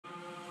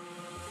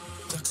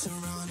Clocks are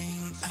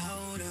running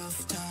out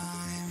of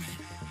time.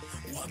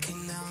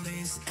 Walking down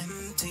these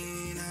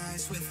empty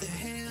nights with the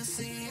hair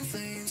seeing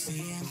flames,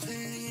 seeing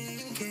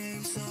playing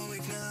games, so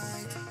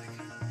ignite.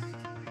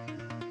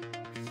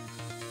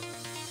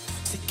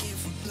 Seeking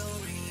for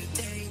glory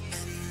day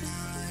and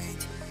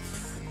night.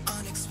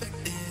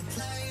 Unexpected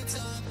lights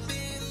up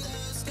in the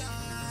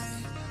sky.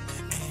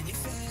 Any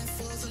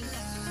fearfuls of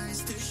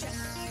lies to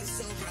shine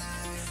so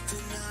bright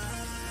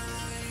tonight.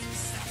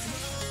 Stop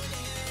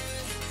running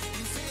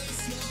and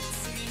face your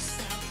fear.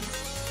 Stop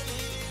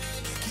running.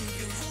 Keep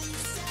your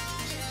hopes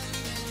high and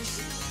then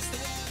choose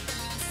the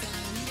path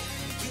and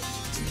make your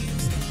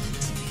dreams come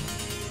true.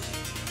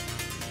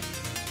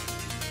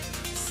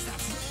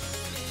 Stop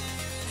running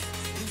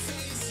and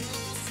face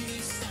your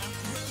fear. Stop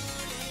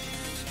running.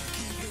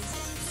 Keep your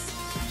hopes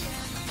high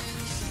and then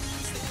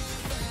choose the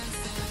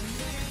path and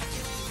make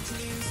your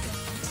dreams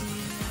come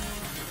true.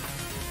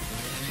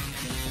 Make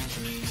your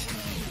dreams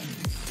come true.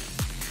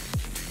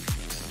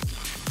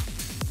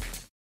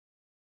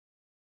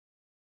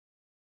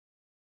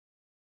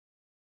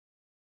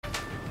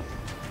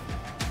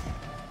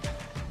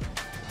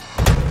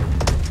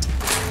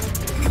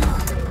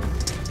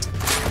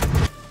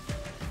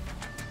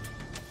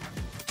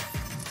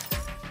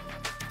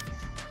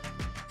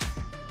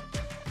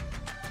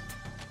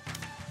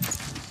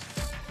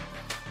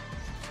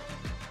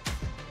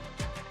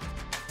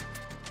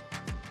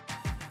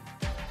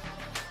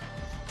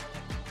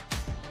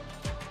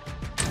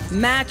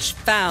 Match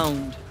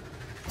found.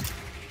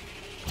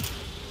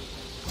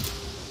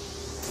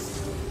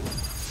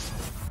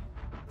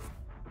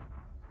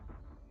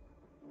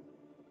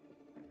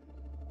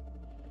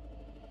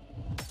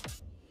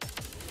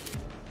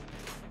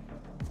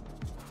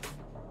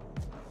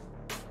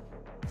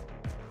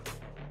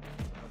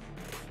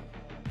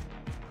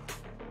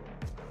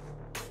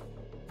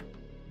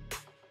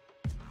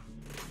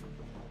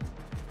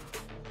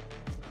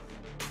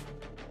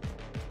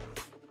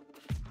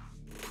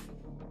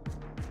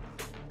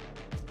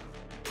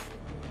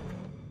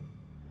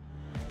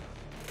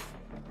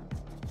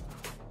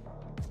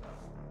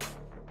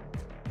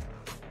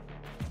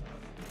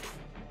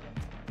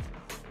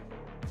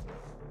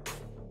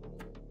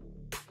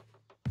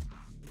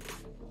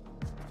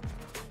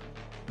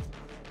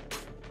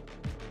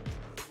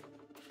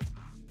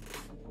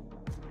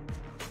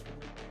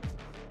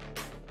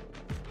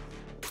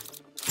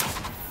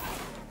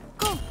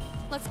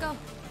 Let's go.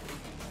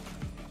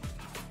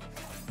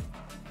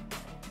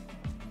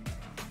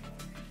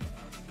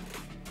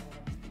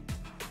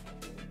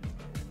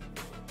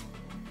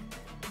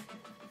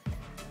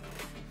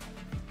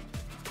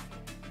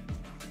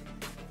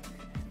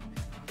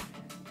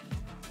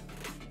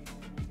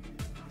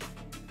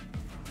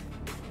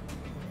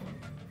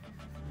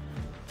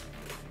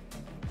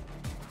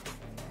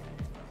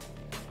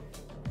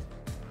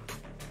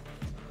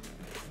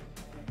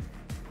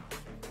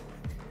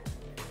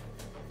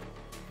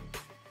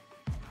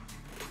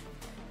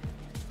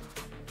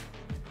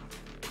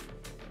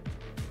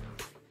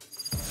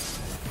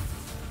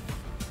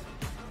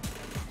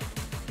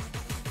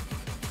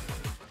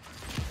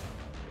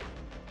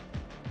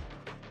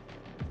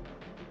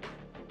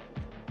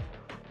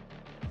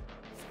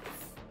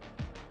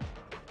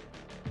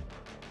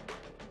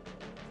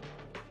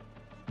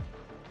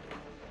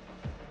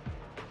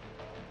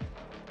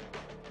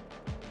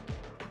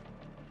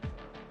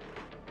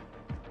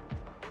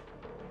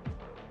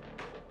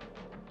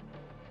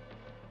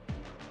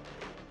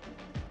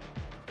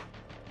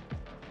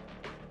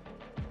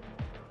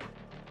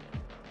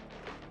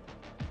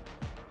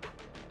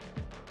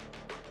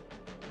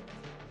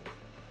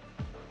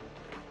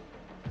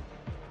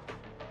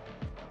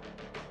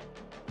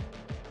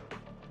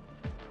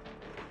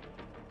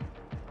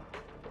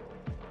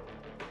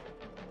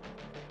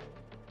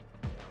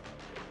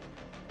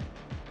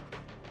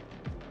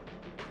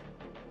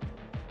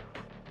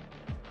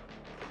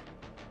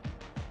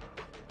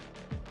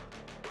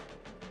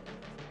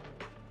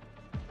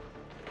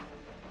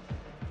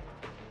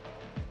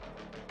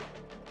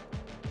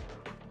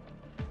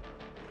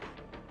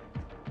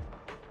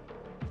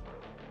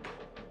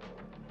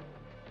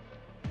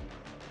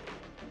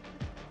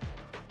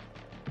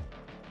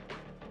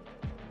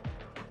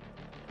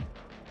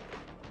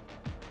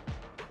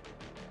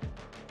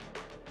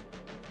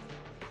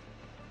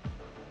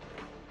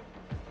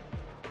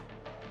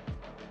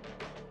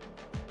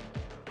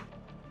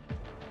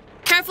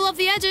 Careful of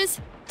the edges.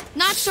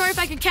 Not sure if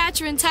I could catch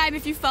her in time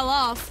if you fell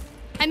off.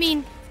 I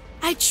mean,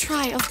 I'd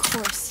try, of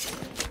course.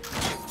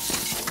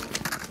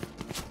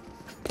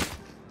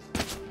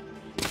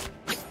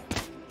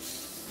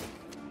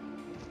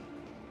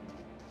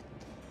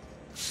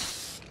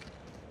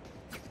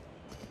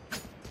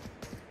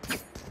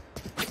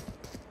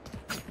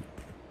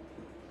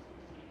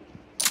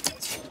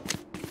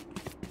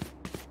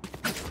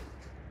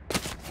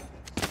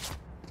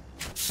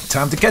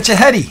 Time to catch a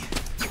heady.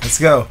 Let's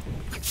go.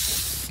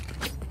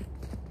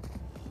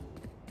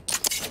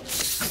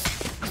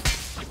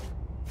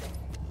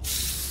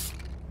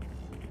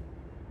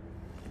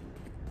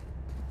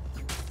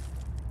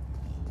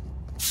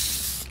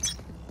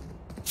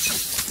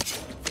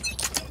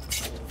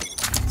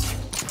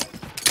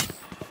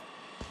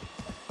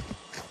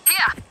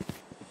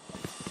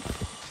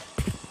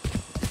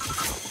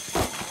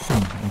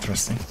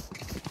 interesting.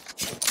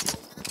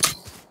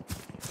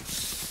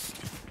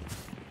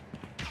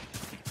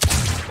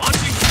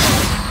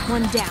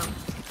 One down.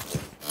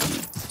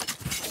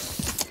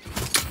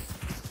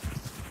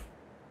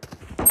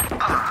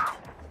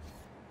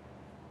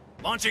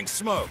 Launching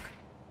smoke.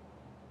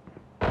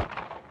 Their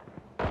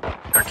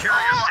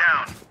carrier's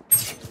down.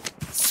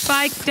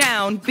 Spike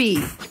down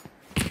B.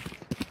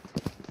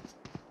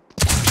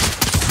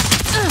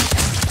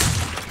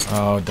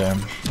 Oh, damn.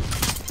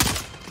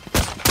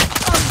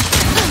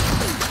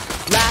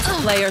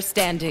 Last player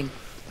standing.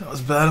 That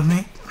was bad of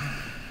me.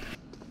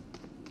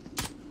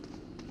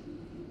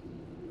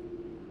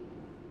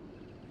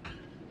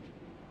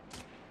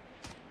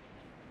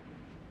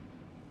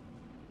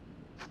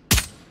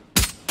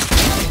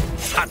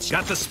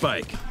 Got the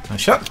spike.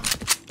 Nice shot.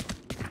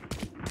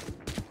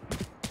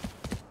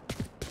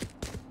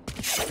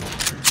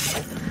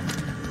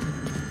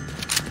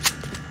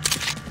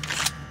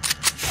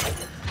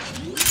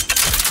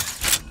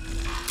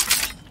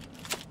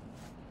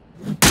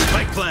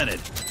 Spike planted.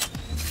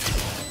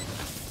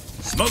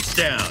 Smoke's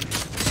down.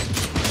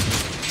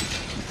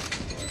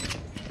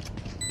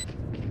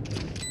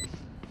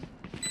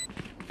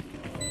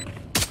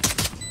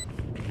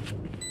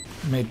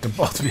 Mate, they're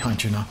both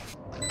behind you now.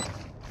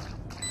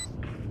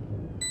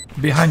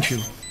 Behind you.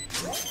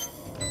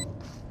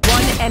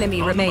 One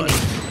enemy remaining.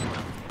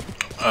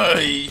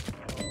 Ay.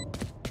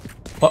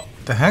 What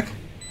the heck?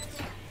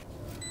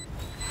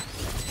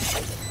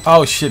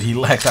 Oh shit, he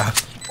lagged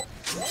out.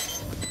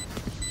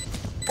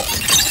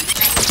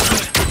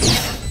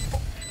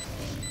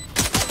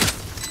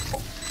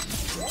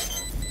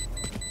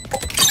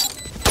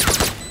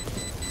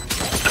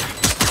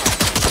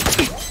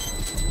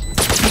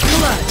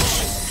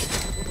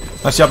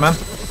 Nice job, man.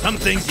 Some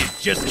things you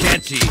just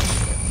can't teach.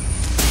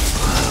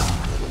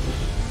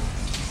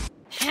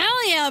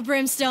 Hell yeah,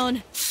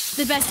 Brimstone.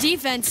 The best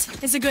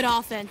defense is a good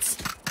offense.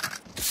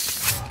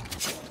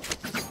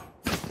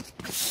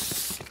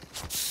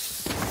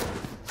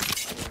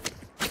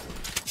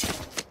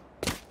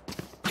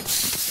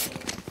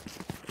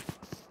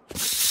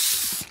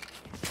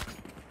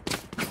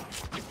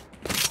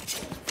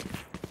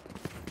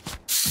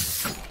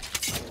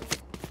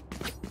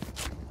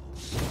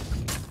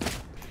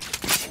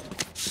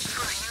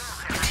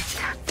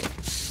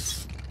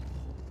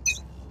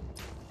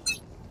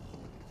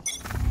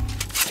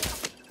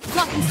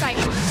 Blocking sight.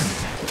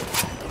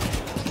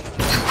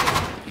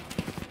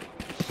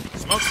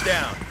 Smoke's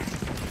down.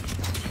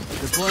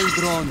 Deploying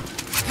drone.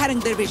 Cutting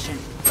their vision.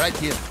 Right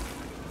here.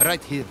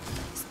 Right here.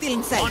 Still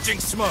inside. Launching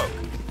smoke.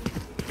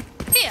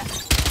 Here.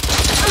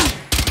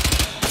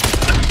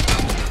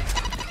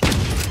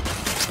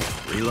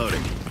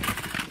 Reloading.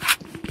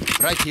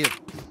 Right here.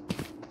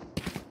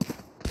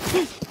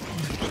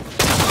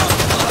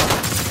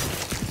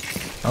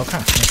 Okay,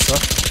 next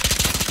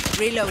up.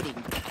 Reloading.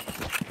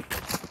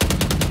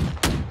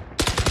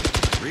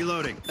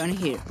 Reloading. Gun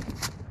here.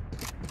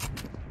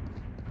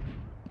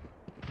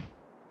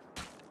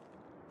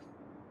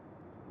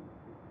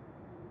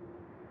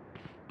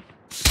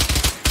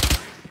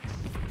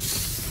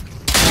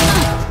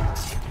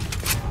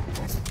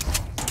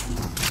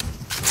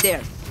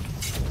 There.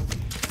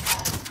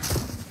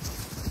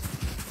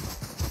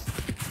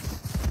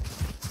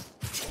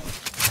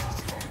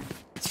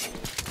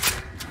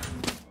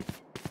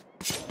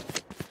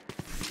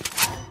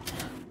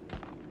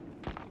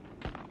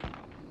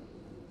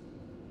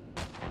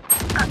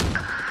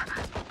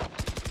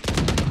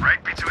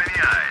 Right between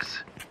the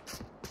eyes.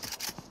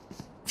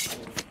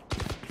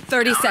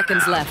 30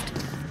 seconds left.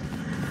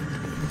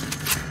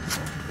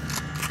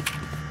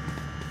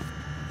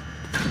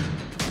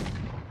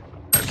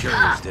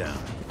 Carrier's down.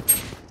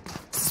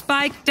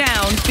 Spike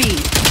down B.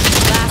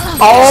 Last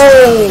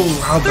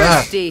Oh, how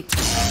bad. thirsty.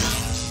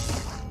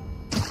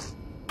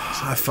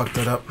 I fucked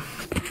it up.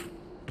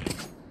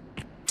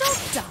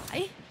 Don't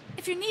die.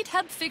 If you need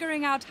help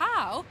figuring out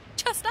how,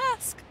 just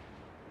ask.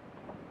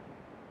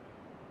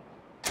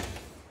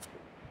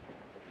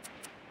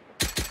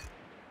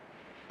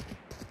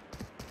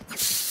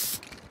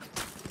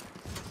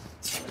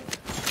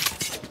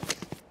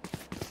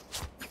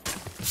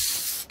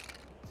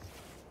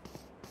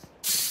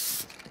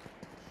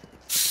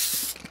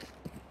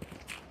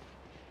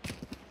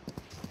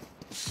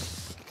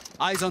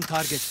 Eyes on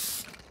target.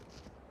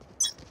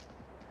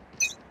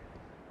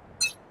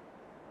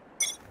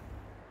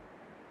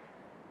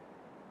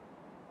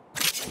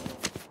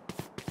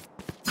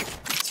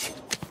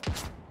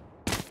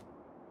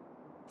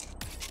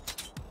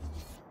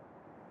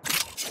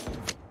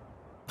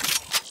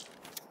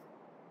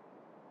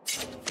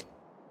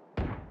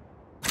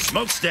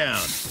 Smoke's down.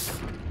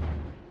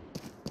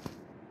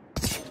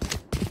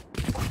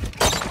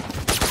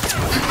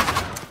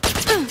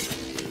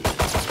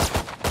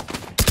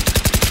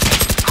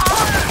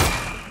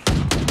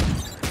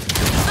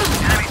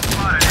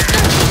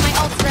 My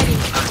ult's ready.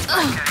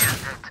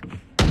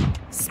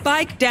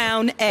 Spike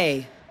down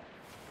A.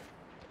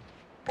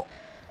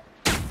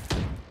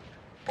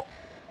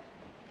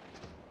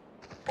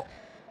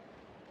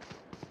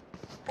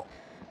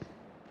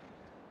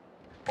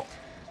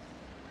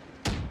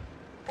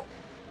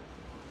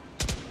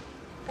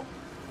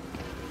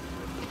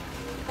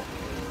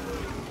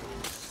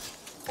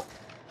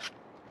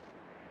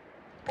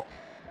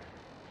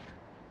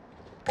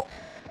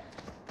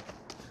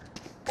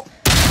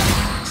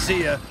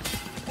 See ya.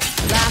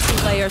 Last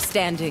player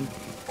standing.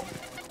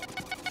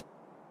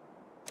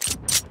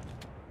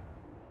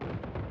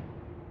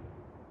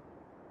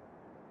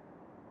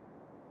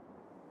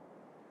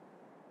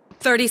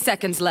 Thirty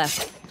seconds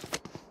left.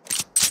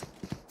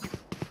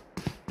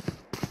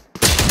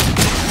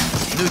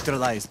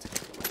 Neutralized.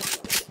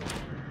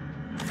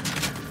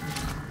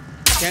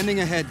 Scanning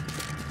ahead.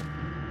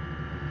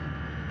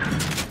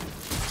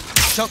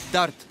 Shock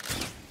dart.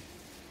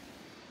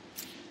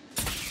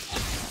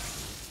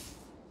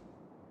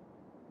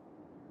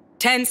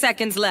 Ten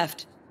seconds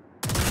left.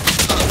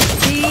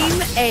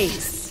 Team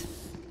Ace.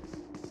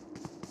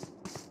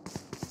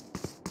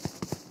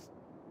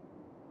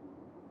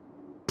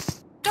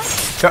 Don't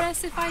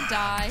stress if I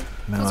die.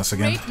 No, It was that's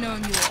again. great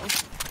knowing you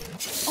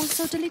all.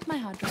 Also, delete my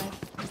hard drive.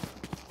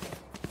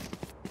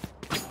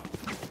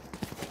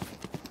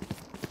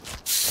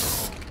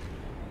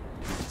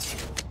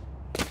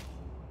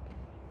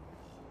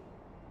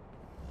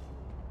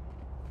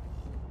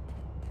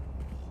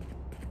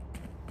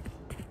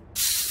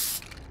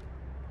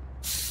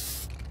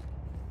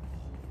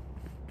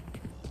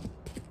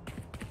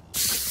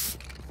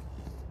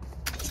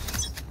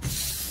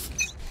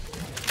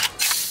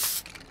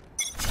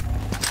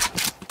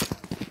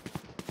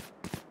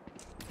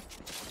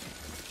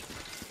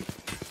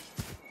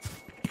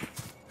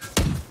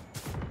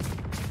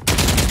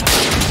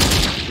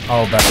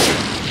 Oh, bad.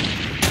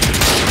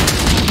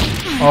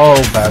 Oh,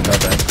 bad.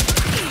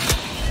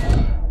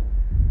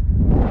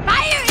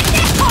 Fire in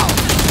the hole!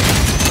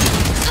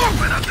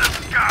 Open up the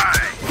sky.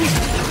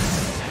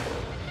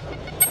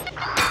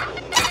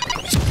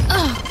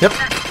 Yep.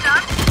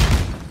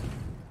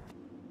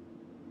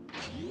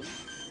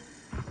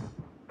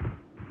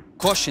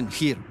 Caution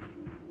here.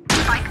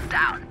 Spikes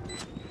down.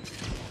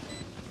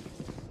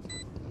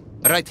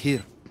 Right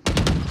here.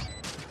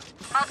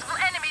 Multiple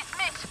enemies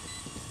mid.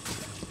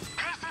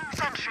 Placing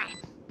sentry.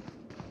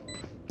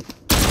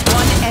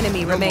 One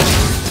enemy remaining.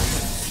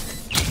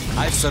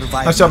 I've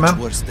survived Nice job, much man.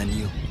 worse than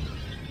you.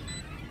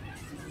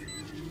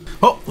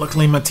 Oh,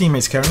 luckily my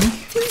teammates carry me.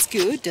 Feels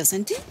good,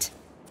 doesn't it?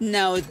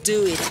 Now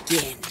do it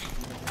again.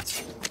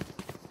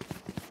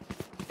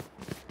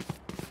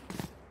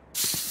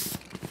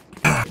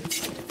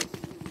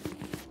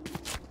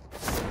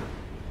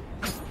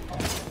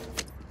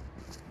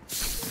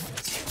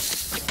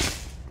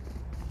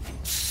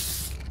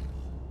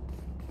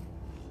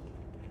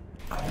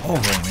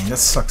 Overwhelming, that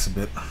sucks a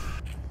bit.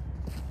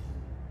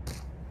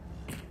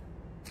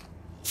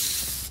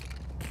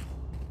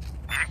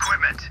 Need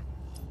equipment.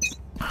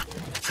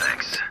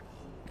 Thanks.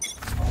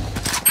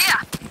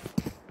 Here.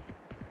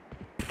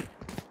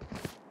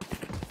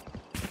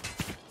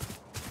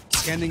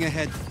 Scanning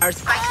ahead. Our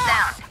Spikes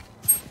down.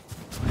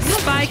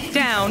 Spike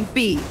down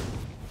B.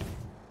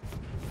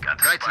 Got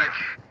the Right spike.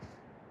 here.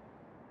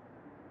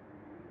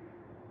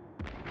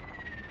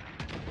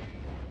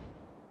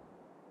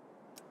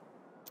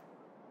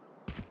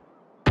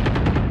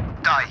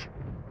 Die.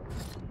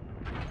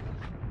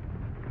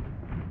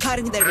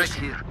 cutting their Right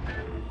vision. here.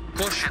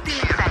 Caution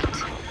Still here. sight.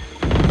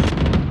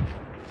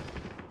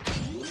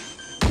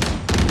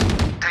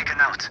 Taken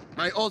out.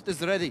 My ult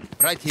is ready.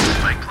 Right here.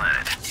 Spike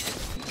planet.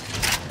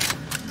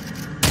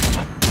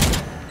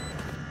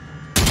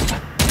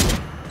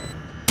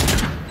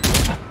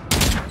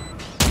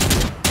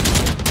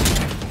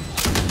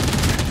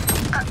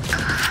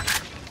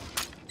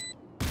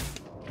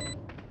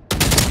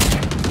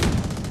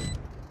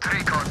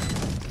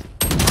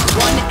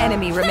 One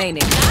enemy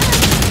remaining.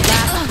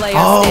 Last player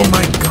Oh standing.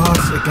 my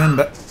god, again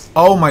that.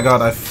 Oh my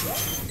god, I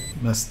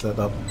messed that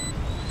up.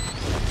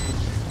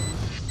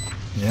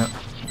 Yeah,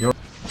 you're.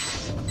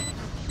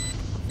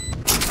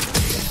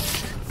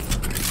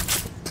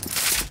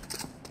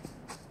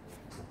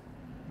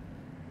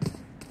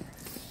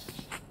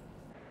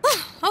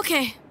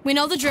 Okay, we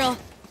know the drill.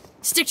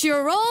 Stick to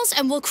your roles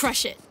and we'll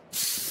crush it.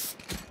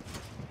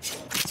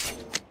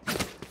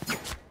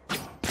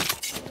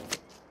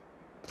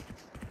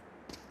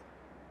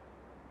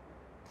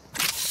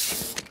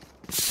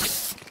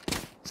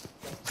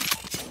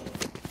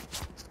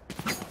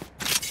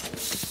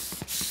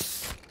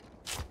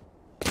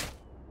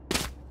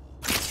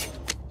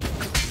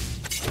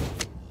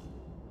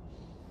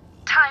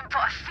 Time for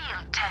a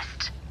field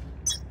test.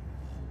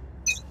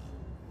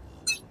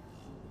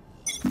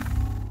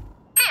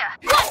 Here.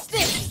 What's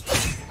this?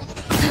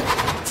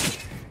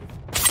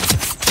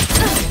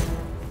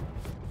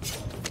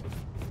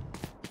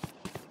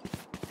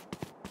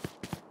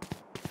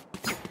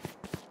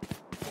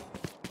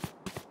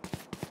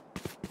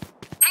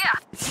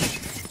 Here.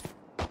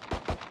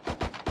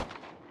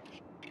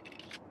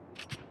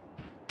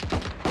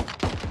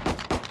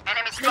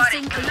 Enemy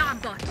Placing spotted. alarm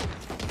bot.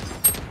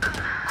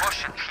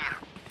 Caution here.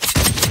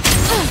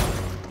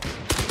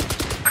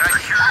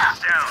 Right here is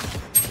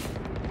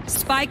down.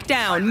 Spike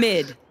down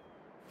mid.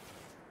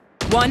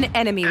 One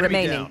enemy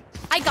remaining. down.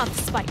 I got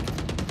the spike.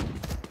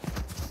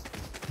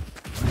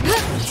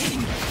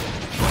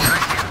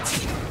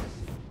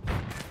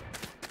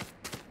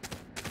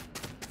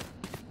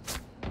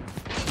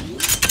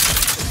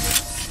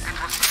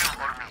 It was you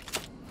or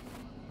me.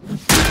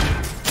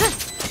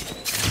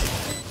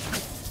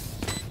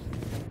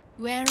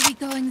 Where are we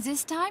going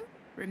this time?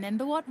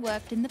 Remember what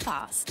worked in the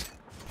past.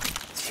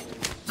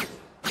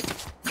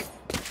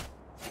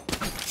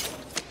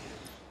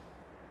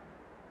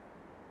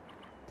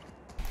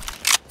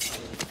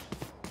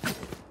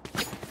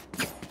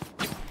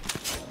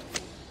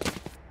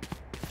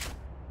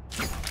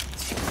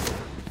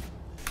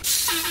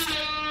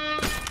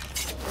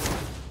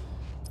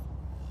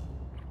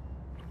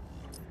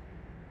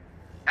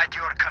 At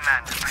your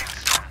command,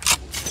 Brimstone.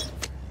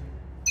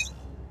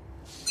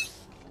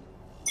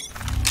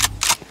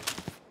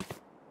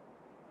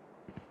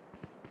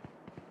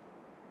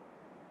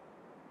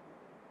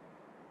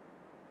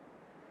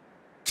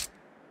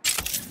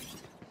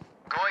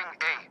 Going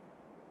A.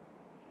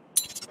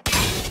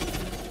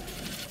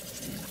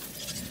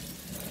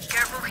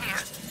 Careful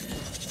here.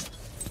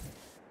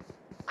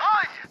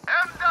 I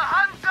am the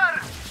hunter!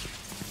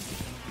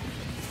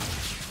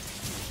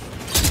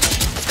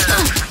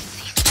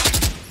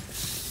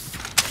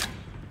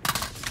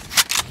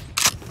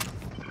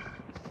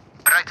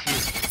 Right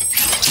here.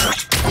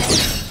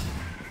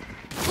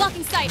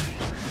 Blocking sight.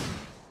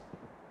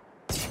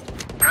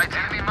 Right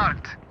enemy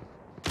marked.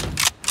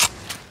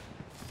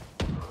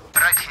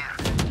 Right here.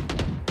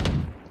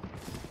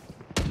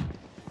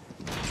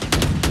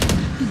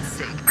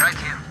 Right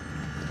here.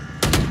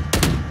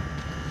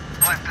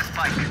 Plant the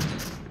spike.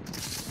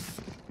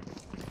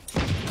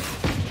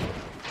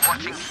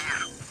 Watching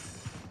here.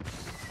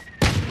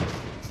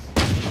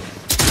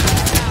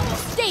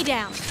 Stay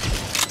down.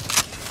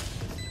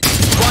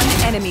 One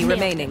enemy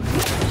remaining.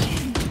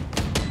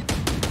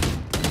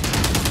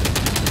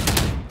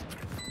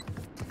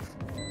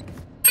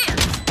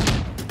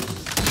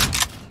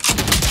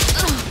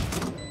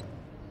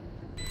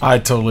 I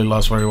totally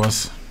lost where he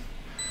was.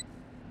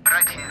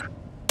 Right here.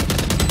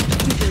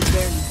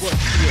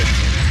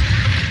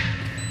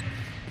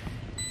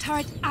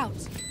 Turret out.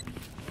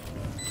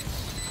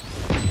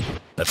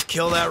 Let's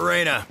kill that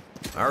Reyna.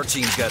 Our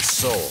team's got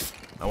soul.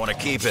 I want to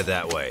keep it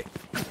that way.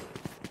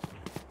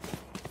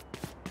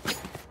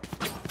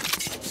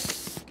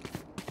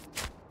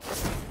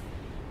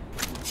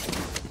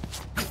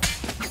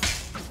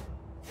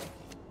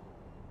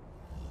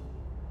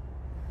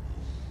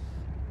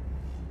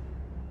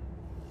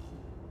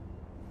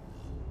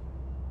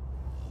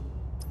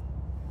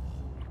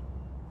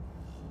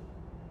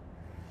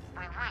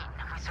 We win.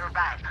 We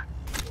survive.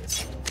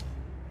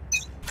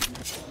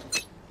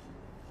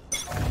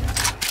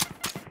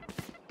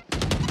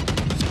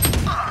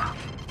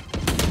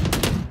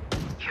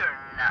 You're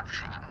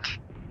nothing.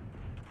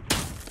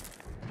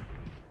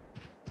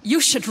 You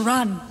should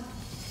run.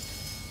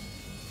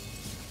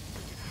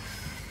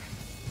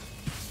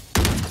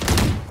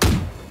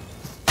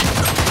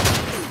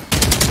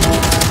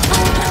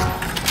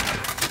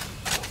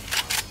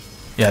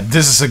 Yeah,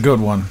 this is a good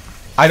one.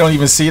 I don't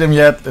even see them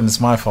yet, and it's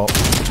my fault.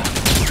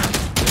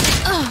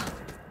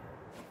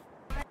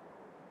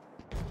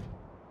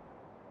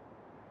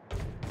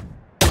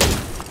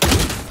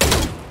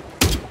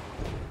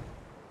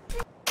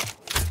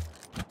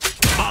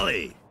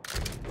 Molly!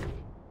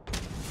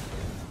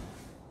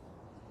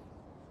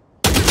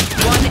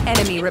 One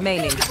enemy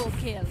remaining. Triple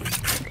kill.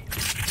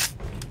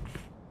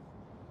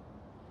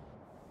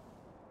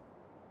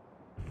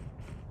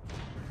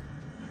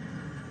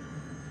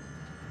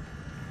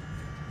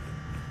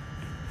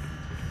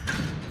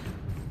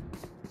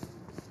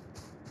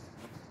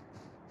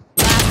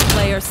 Last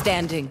player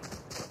standing.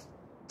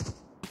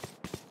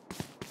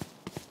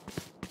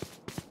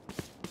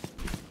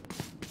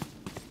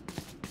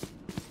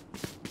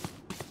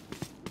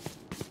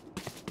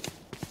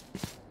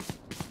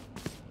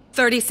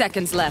 Thirty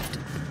seconds left.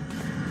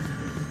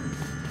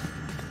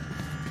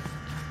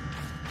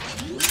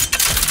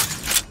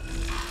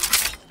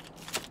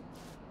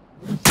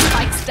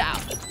 Spikes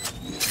down.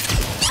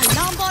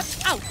 Alarm bot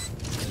out.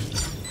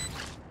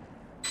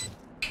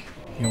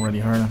 You already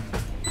heard him.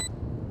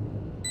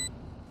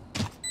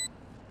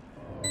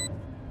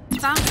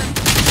 Found him.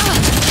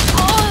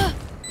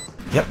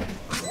 Yep.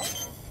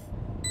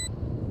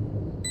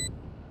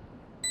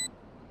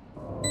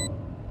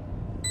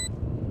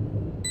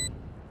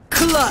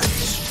 Clutch.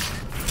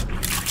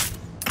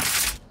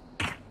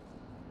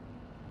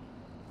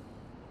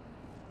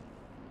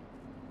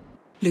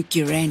 Look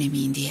your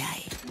enemy in the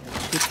eye.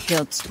 It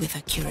helps with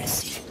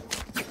accuracy.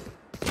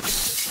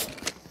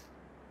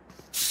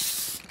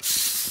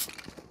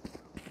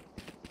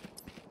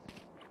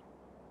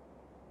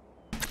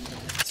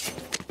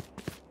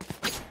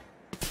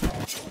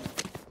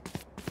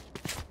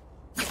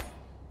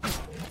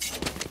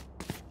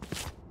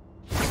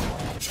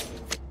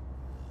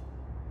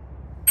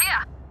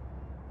 Here.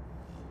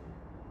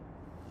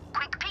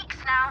 Quick peeks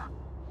now.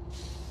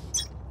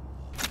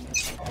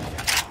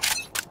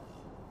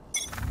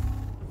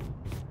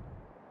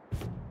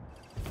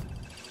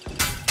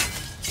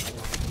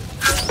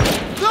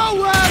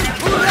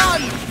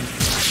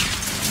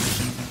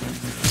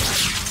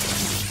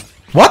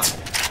 What?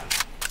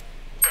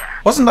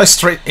 Wasn't I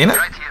straight in it?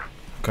 Right here.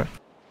 Okay.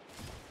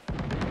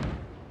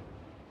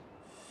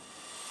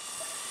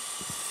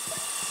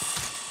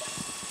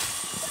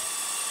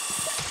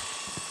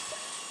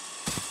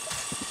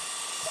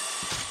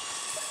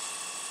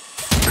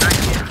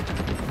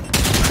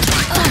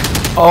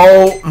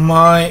 Oh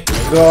my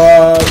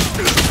god.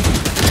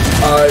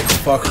 I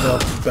fucked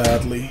up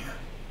badly.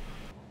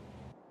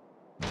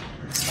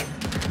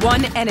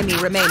 One enemy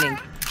remaining.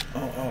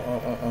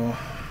 Oh.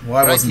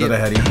 Why wasn't it a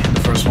heady?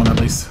 The first one at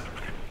least.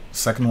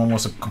 Second one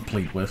was a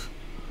complete whiff.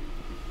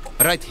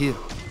 Right here.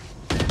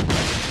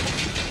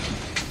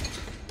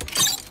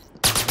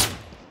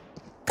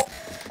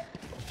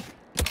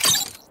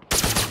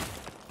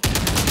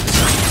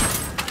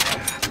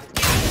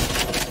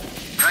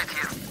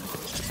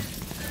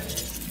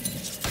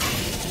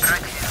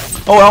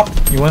 Oh well,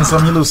 you win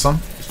some, you lose some.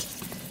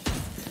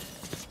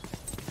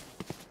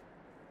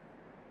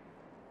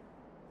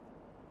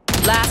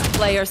 Last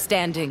player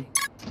standing.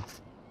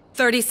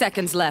 30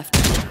 seconds left.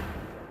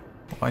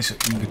 Why is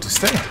it eager to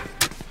stay?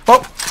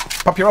 Oh!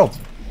 Pop your ult.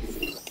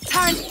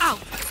 Turret out.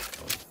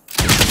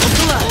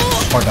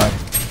 Or die.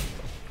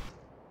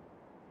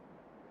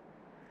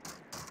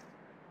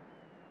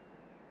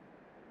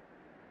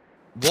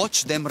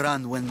 Watch them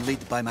run when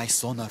lit by my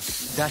sonar.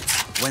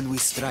 That's when we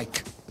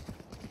strike.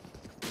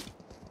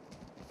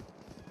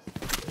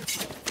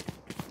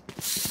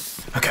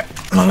 Okay,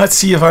 well, let's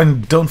see if I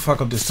don't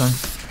fuck up this time.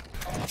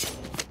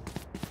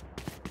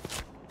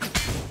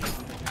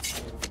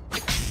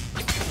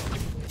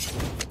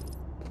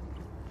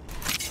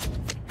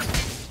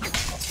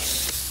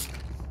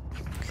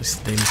 At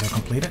least the dailies are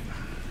completed.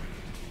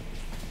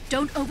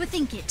 Don't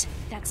overthink it.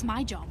 That's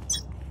my job.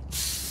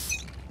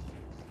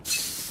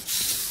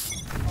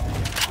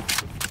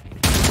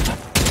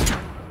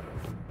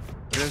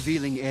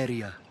 Revealing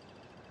area.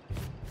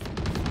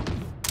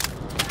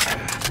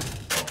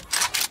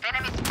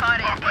 Enemy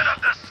spotted. Open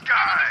up the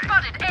sky.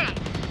 Enemy spotted A.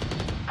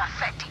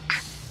 Pathetic.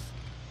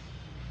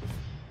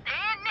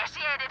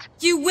 Initiated.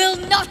 You will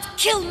not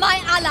kill my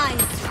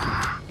allies.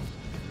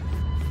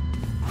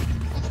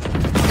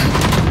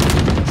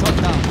 Shot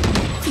down.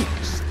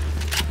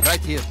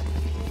 Right here.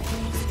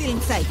 Still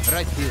in sight.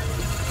 Right here.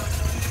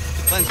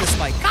 Plant the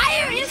spike.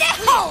 Fire in the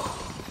hole.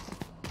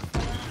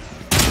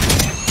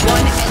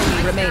 One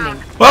enemy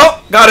remaining.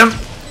 Well, got him!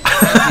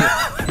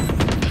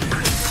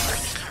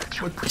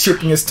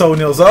 Chipping his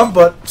toenails off,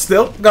 but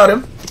still, got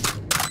him.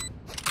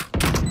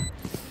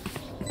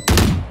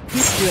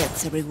 These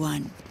duets,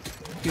 everyone.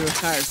 Your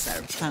hearts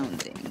are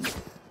pounding.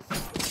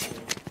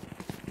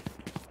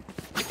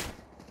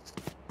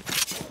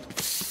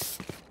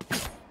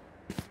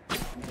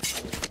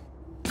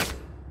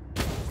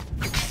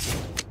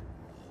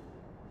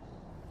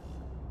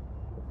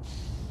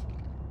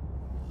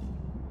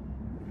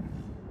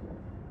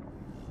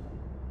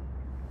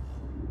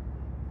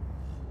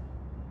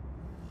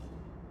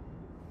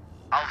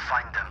 I'll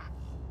find them.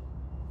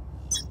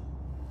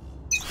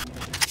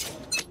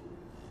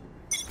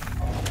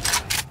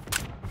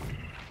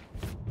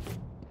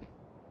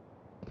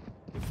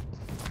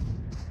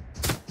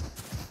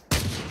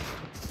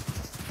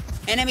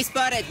 Enemy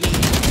spotted me.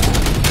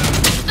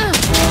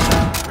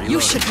 You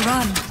should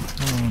run.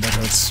 Oh, that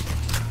hurts.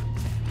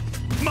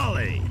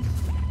 Molly!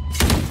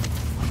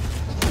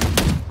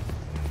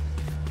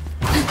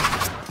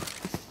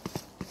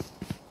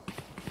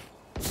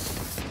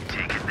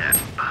 Taking that.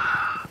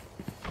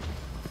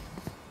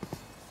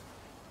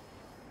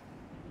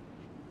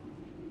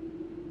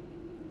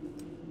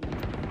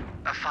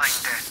 A fine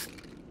death.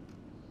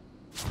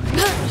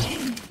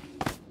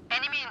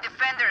 Enemy in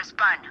defender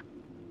spawn.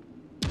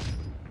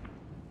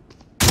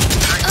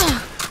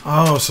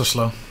 Oh, so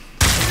slow.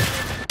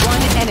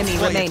 One enemy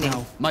Quiet remaining.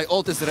 now. My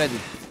ult is ready.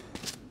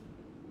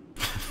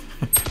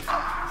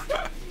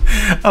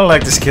 I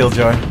like this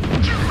killjoy.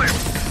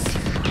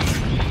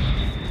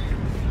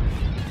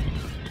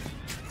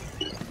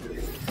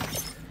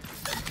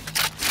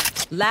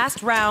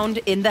 Last round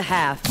in the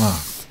half.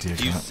 Oh, dear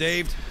You God.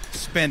 saved?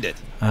 Spend it.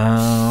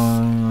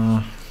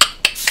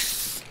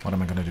 What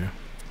am I gonna do?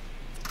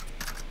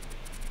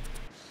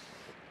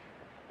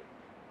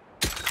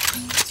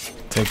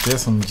 Take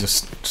this and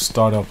just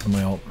start up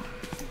my ult.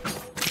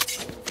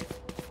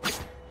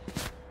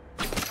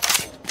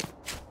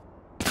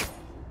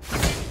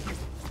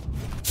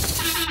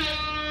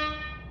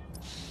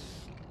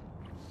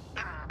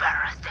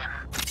 Embarrass them.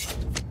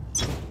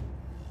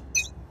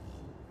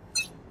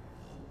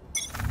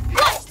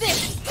 Watch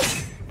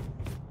this.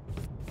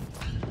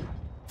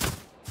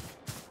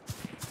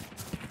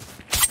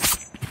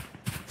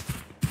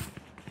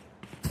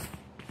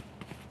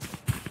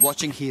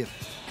 Watching here.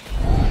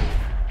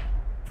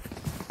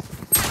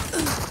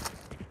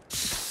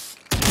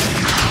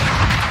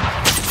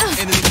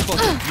 Enemy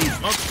spotted.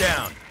 Smoke's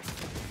down.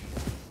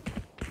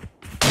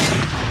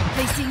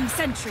 Placing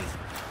sentry.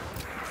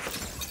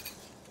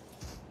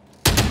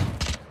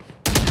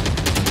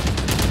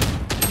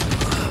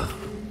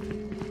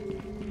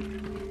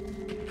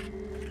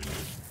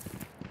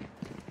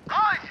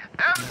 I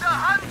am the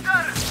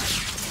hunter.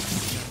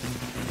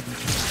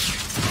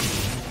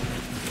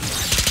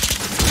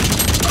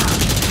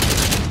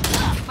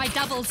 My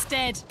double's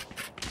dead.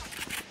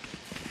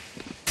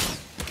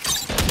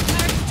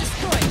 Turret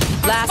destroyed.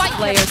 Our Last spike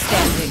player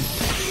standing.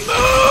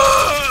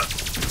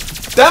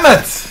 Damn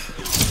it!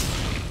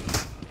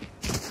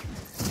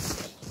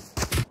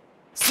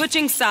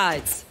 Switching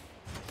sides.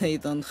 They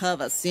don't have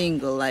a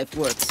single life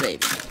worth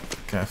saving.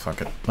 Okay,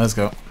 fuck it. Let's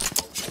go.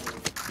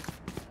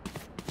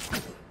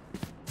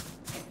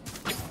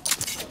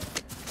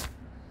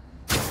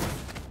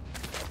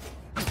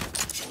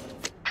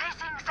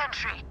 Placing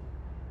sentry.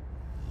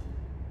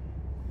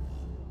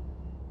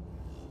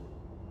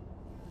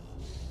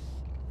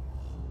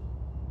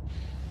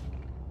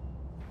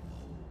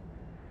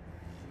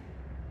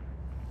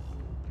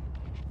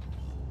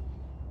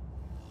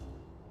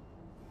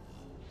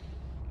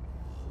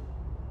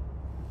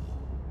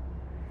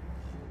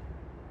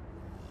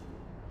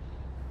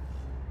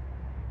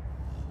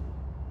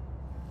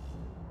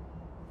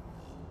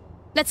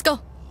 Let's go.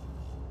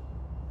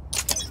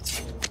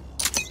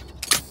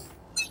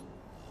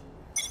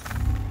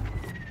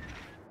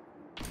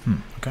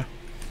 Okay.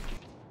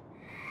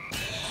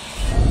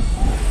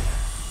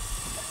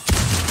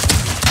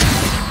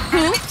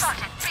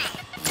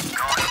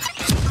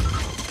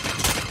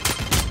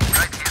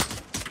 Right here.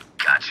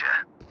 Gotcha.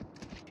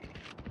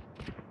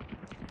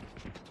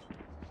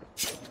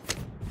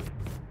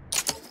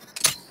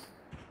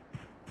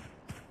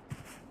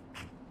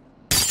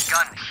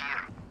 Gun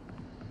here.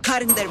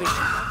 Cutting their vision.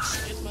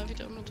 Geht mal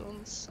wieder mit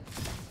uns.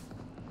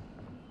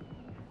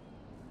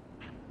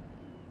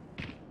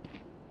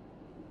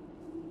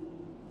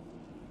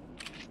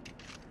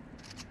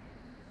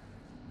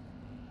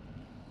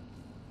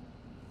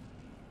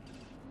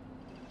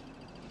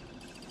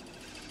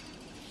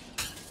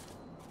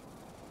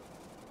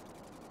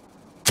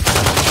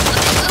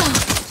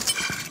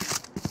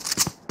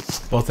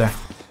 Both there.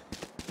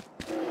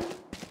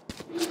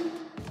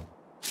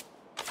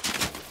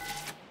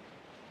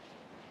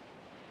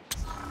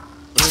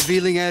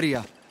 Revealing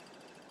area.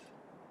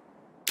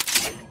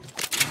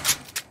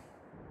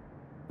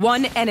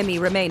 One enemy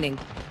remaining.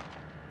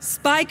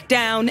 Spike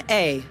down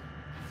A.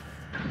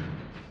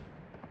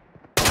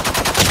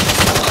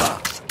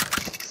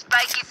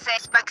 Spikey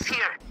says spikes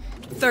here.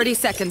 30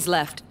 seconds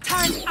left.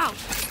 Turn out.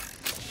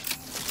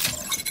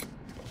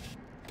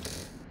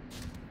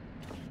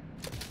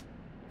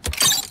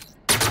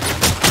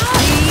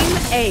 Team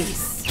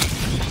Ace.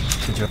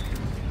 Good job.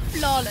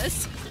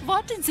 Flawless.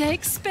 What did they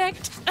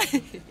expect?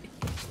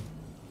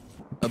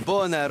 A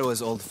bow and arrow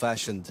is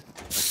old-fashioned,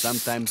 but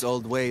sometimes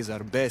old ways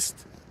are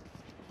best.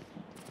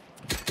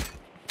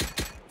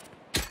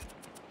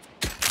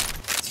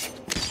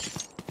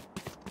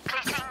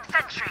 Placing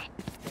sentry.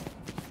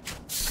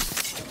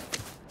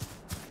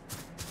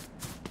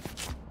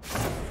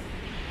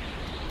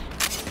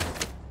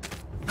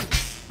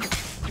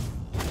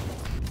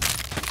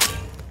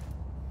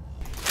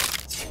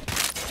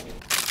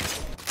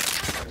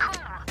 Cool.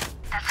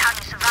 That's how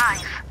you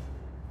survive.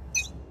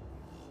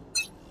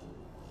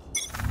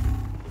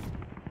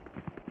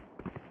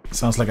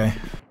 Sounds like I...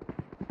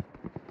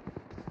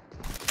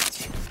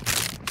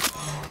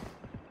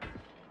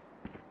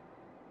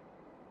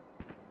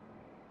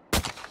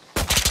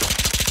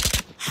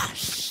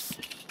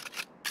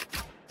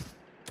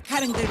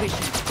 Cutting their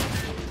vision.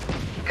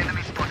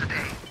 Enemy spotted A.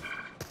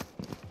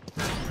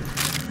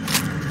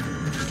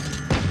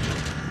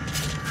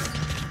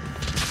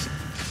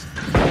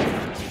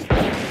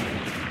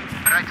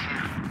 Right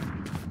here.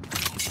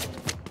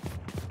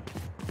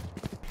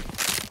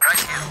 Right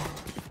here.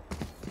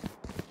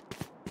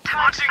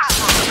 Launching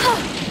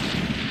smoke.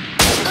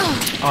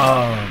 Oh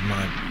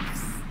my...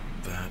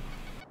 Bad.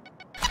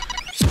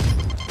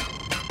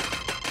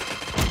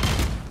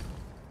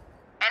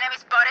 Enemy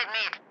spotted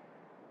mid.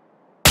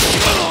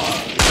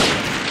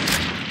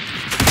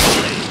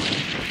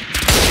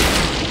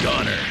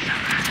 Gunner.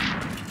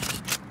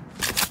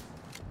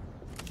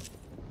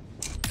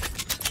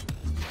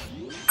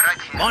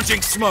 Right here.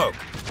 Launching smoke.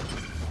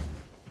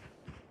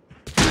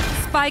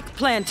 Spike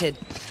planted.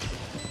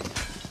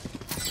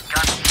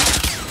 Gun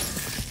here.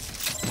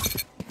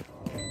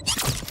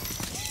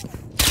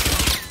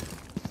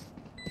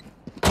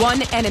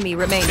 One enemy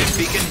remaining.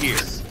 Beacon here.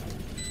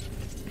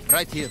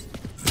 Right here.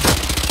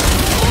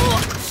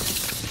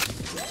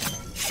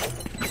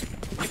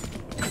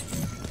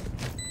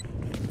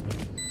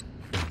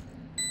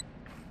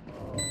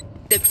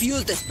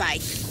 Defuse the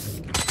spike.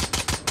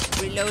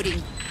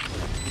 Reloading.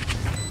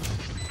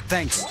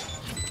 Thanks.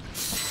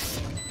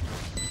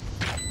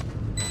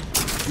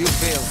 You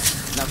failed.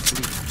 Now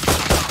flee.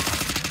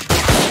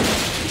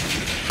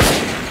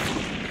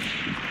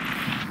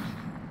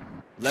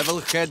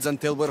 Level heads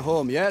until we're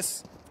home,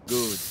 yes?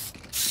 Good.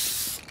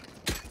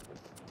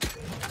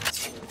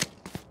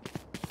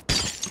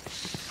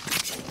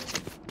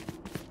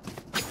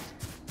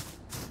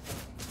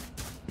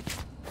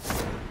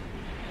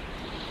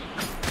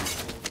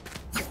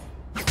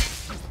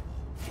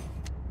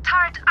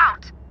 Turret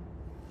out.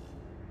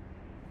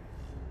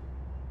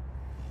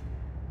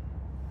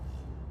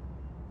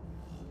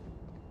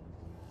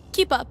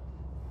 Keep up.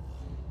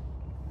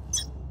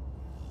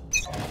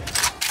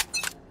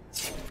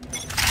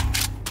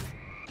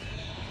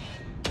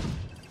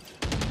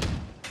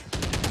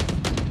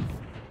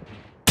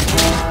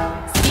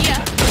 See ya.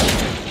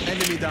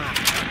 Enemy down.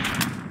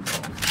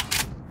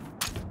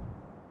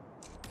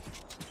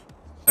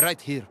 Right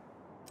here.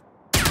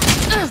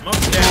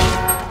 Smoke's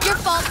down. Your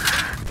fault.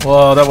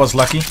 Well, that was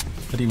lucky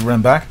that he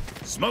ran back.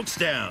 Smoke's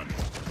down.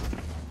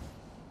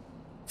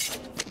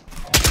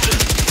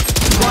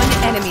 One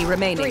enemy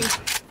remaining.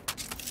 3.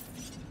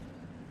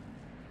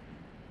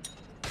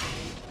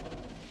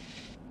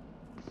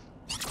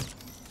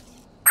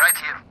 Right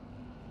here.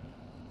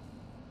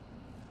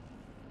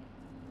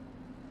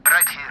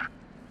 Right here.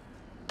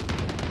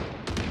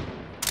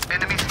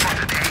 Enemy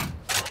spotted, eh?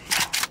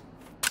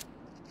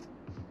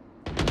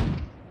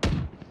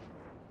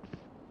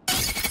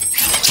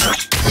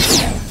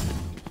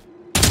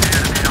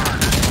 There they are.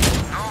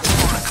 No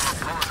more to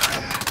oppose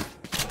us.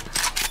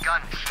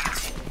 Gun here.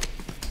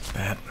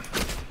 Bad.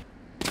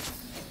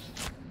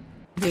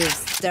 They're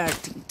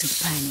starting to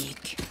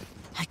panic.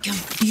 I can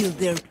feel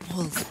their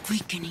pulse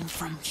quickening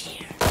from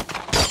here.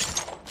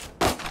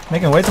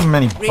 Making way too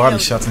many body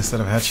shots instead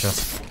of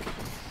headshots.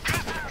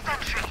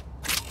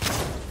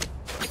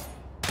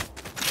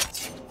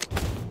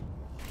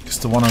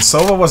 Just the one on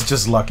Sova was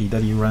just lucky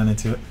that he ran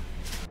into it.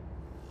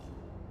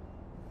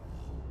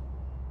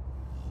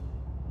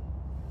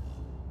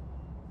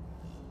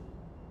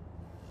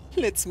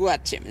 Let's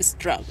watch him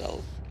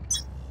struggle.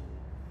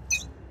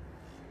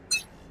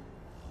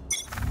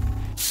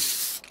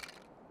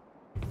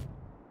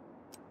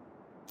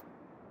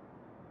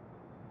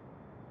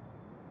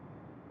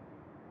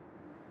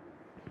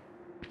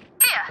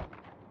 Here.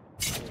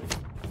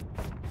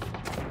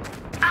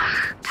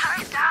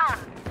 Tie it down.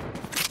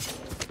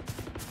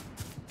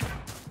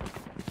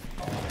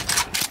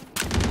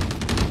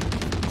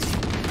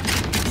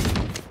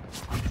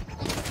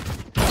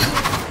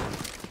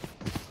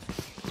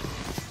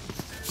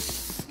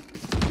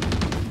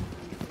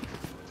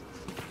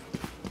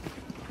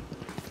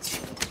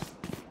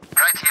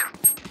 Right here.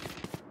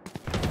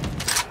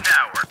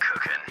 Now we're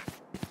cooking.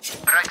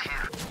 Right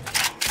here.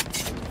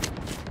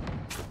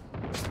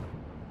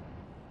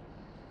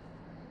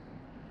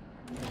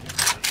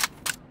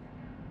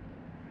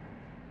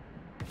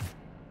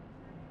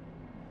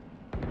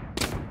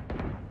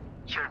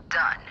 You're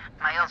done.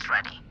 My ult's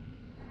ready.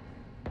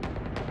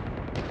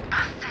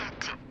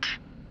 Pathetic.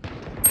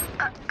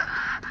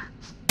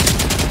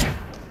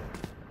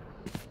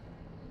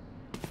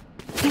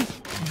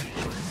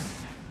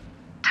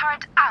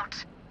 Turret out.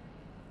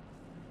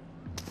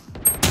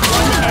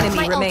 One enemy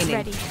My ult's remaining.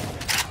 ready.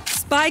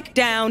 Spike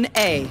down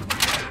A.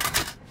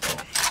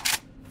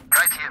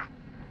 Right here.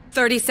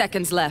 30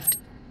 seconds left.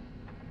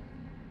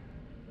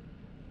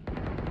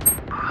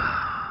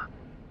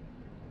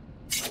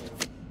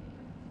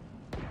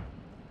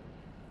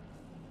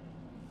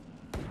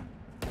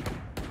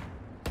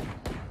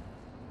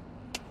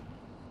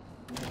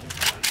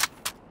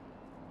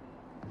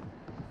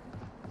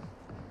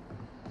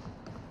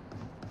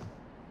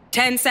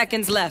 Ten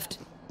seconds left.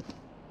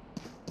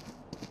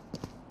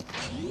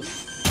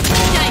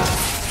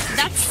 Yikes.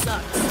 That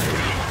sucks.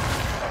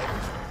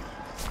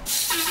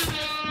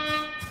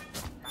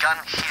 Gun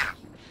here.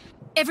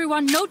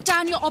 Everyone note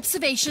down your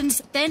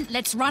observations, then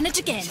let's run it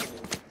again.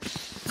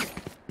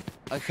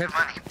 I have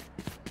Money.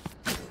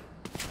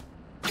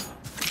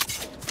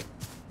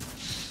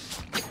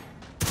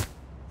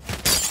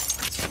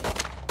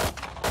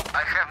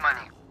 I have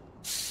money.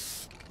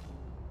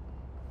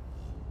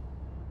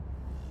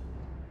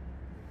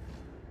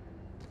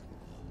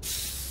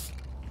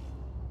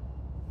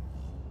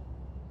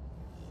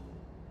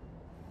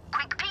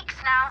 Quick peeks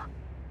now.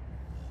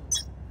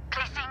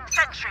 Placing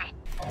sentry.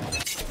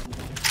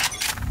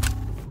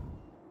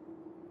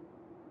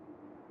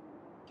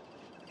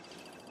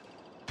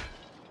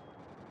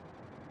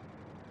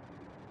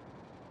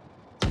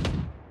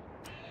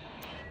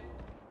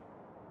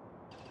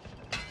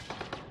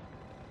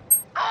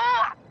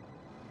 Oh!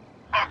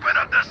 Open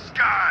up the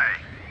sky.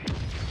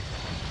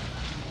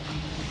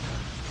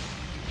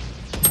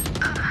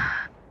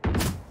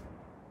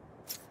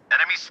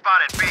 Enemy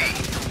spotted B.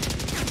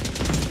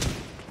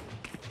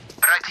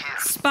 Right here.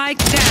 Spike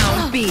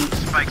down B.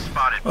 Spike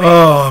spotted B.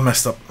 Oh, I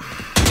messed up.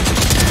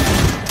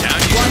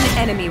 One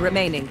enemy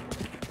remaining.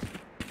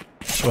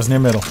 She was near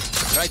middle.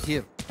 right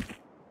here.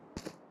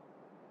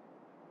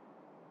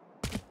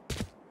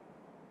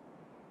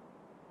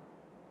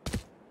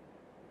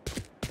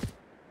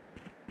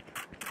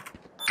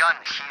 Gun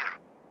here.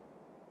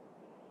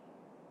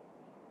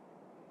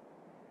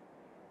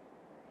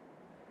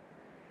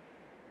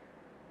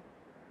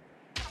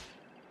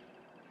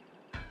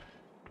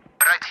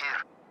 Right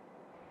here.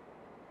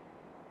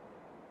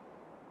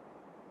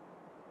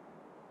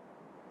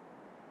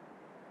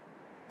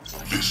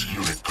 This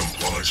unit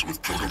complies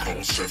with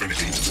Protocol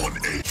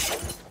 7818.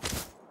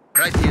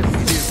 Right here,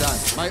 it is done.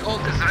 My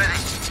ult Is ready.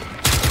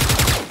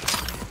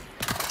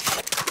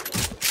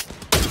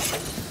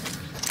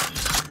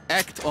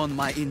 act on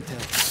my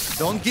intel.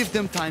 Don't give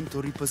them time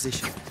to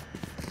reposition.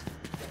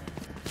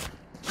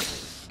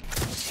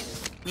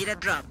 Need a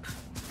drop.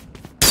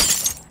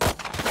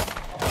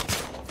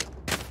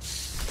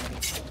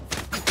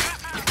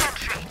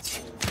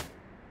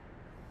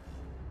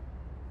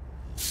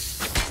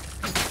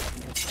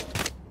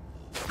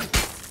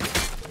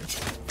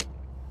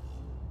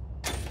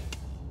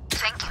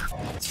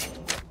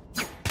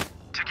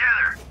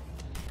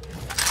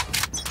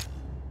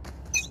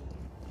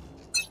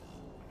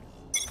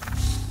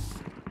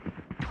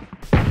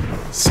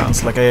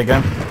 Sounds like A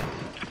again.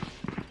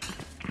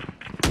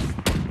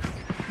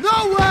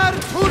 Nowhere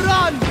to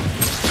run!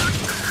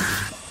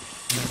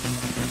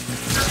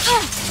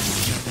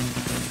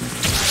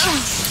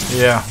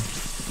 Yeah.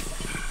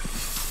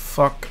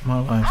 Fuck my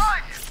life.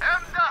 I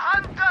am the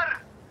hunter!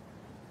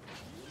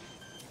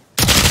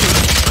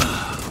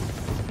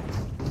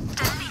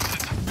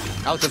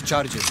 Out of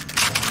charges.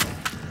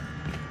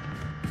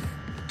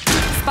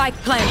 Spike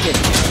planted.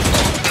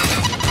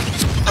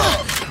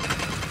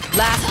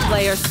 Last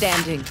player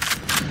standing.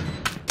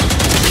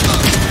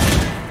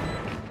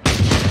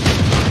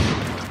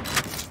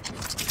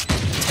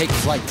 Take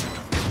flight.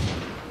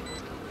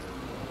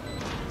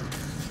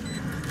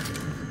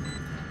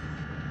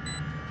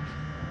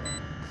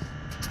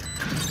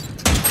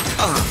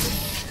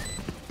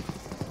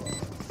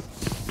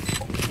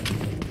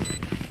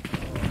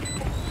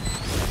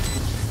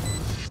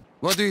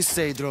 What do you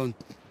say, drone?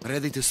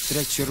 Ready to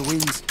stretch your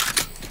wings?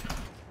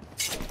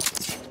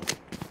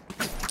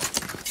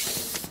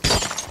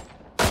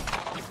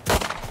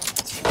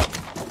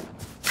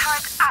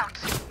 Turret out!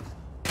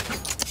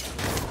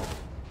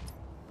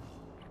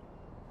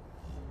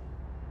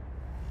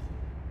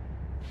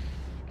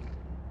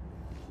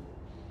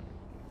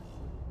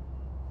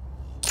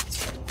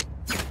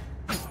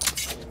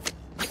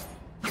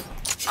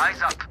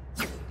 Eyes up.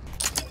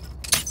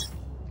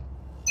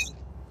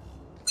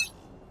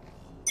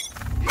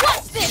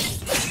 What's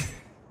this?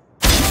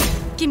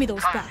 Give me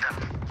those back.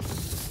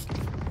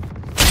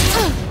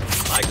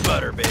 Like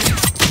butter, baby.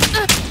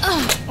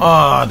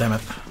 Ah, damn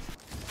it.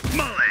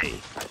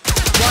 Molly!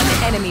 One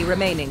enemy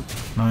remaining.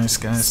 Nice,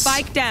 guys.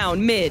 Spike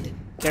down mid.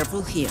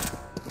 Careful here.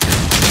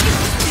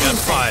 Got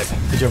 5.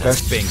 Good job,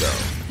 guys. Bingo.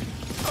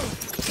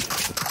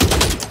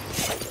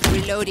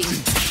 Reloading.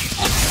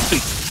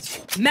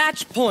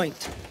 Match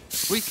point.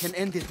 We can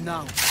end it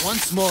now.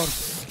 Once more.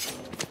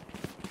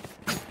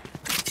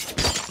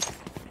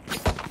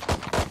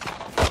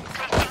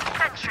 Placing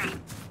sentry.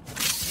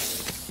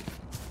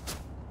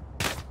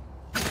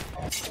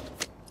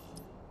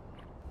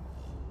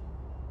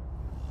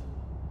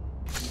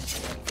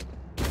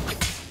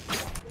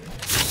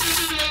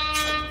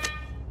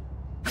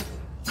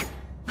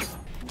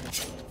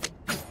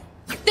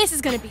 This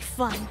is gonna be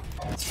fun.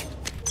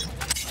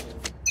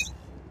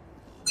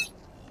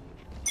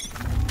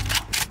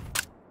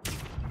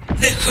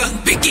 The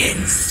hunt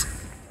begins.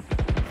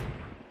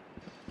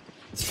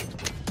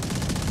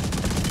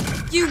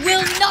 You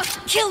will not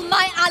kill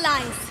my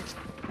allies!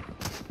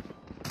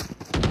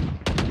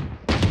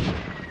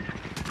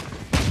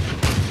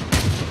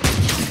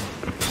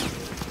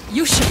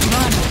 You should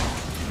run.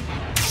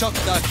 Shot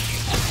dart.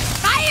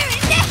 Fire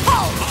in the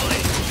hole!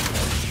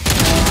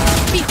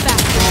 Be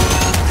back.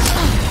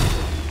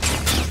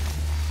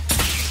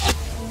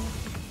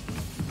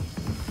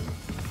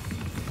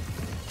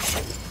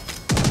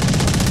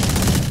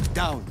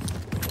 Down.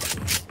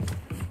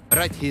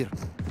 Right here.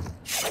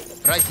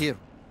 Right here.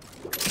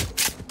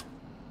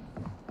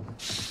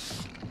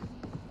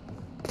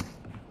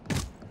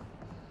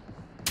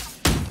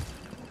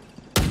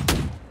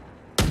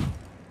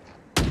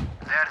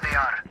 There they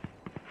are.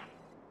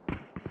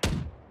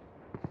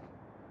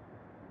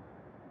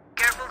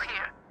 Careful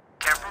here.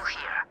 Careful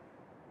here.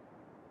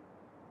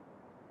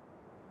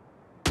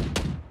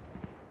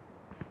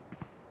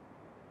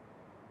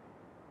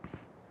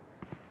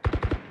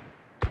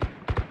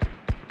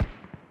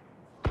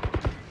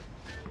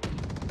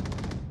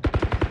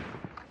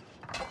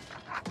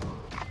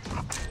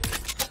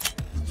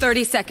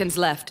 Thirty seconds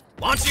left.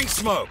 Launching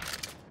smoke.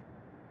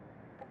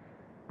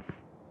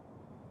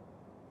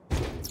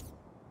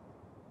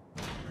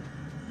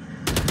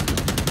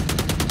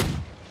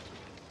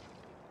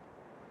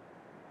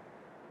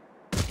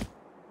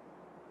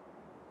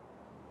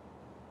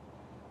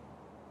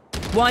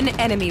 One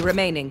enemy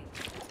remaining.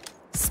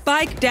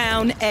 Spike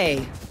down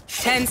A.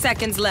 10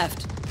 seconds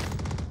left. Who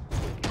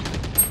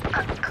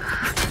could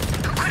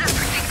have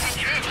predicted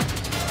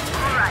this?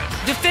 Alright.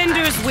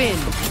 Defenders win.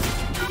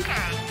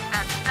 Okay,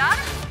 that's done.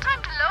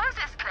 Time to lower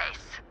this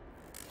place.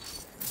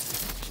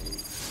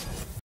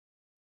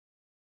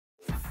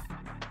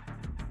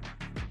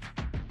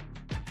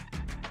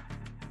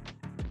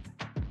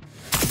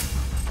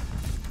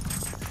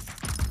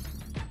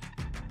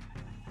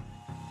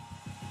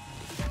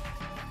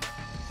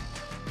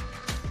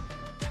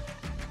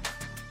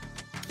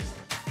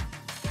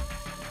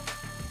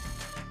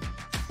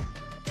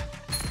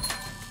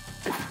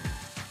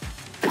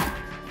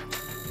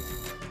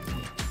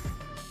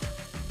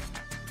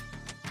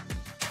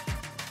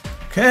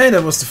 Okay,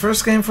 that was the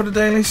first game for the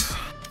dailies.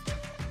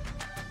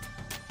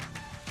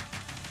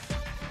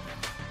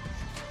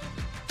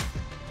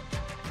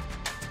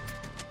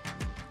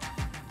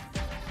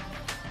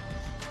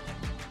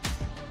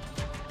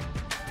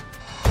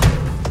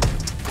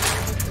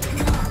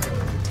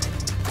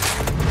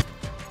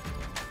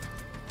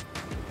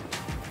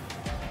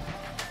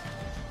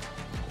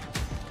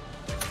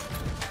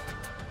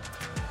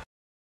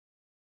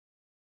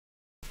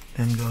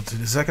 Then go to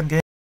the second game.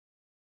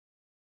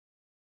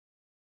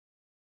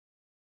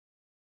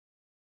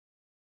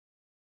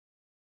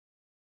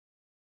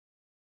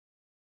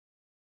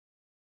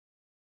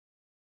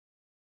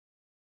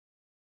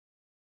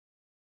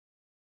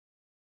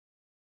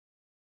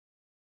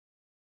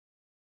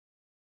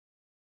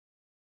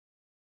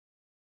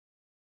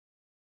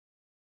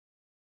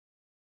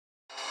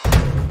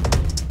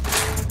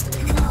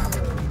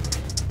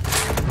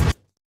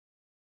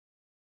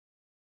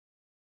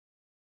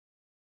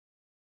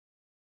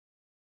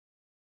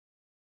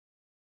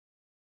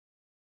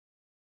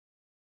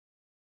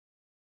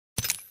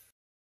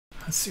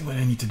 Let's see what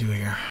I need to do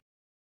here.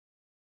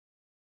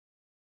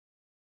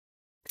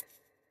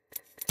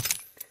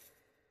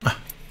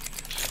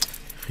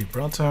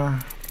 Gibraltar.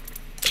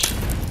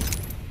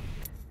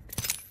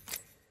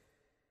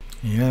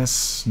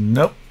 Yes.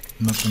 Nope.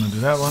 Not gonna do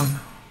that one.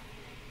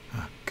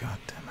 Oh, god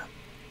damn it.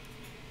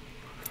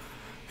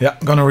 Yeah,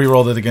 I'm gonna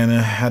re-roll it again.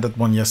 I had that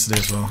one yesterday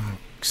as well.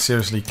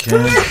 Seriously,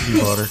 can't be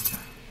bothered.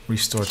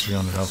 Restore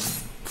 300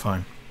 health.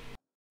 Fine.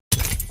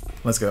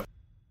 Let's go.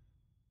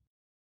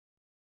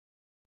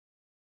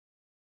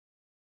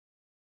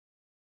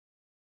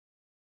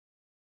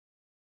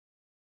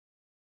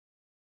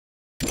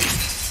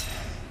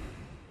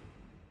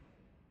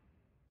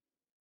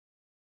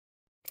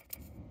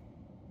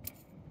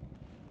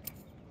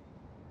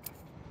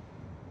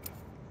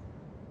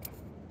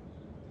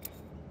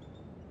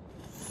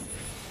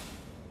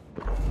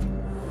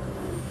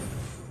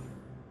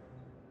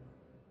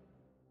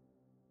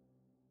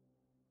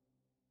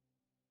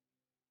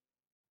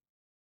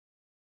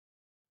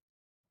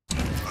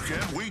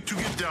 Can't wait to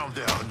get down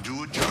there and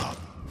do a job.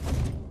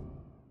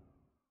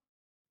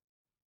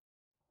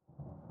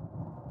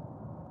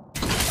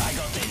 I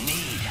got the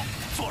need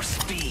for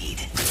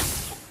speed.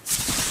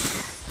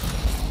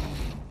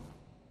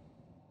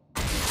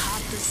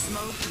 Pop the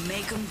smoke,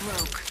 make 'em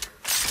broke.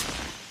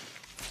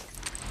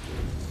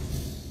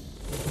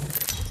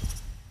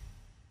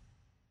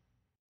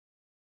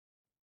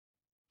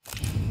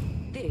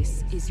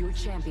 This is your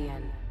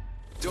champion.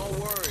 Don't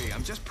worry,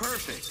 I'm just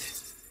perfect.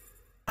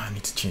 I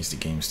need to change the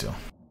game still.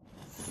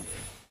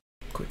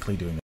 Quickly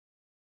doing it.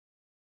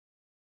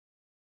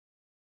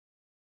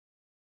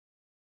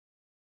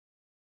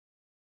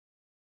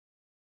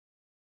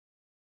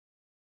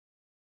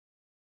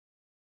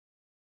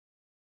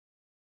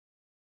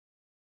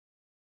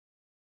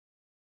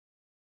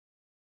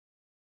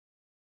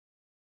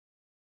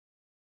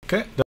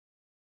 Okay,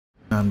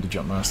 I'm the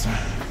jump master.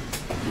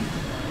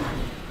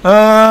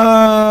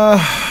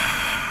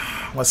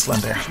 Let's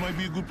land there. This might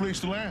be a good place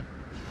to land.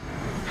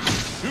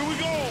 Here we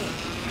go!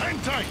 Hang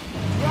tight!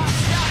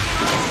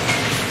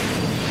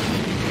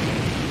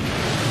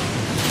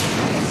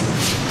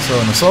 So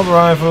an assault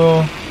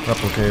rifle,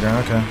 replicator,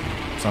 okay.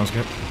 Sounds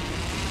good.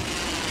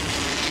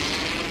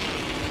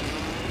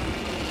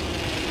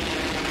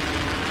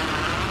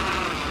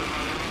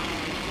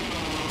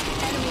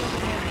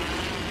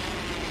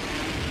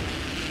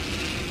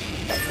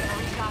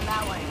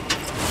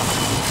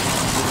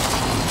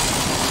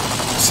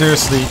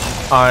 Seriously,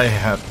 I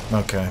had...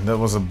 Okay, that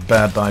was a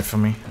bad dive for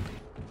me.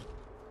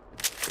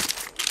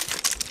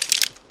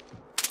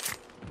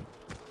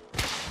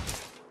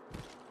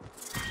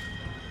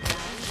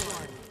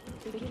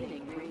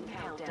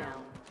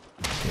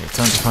 Okay,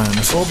 time to find an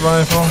assault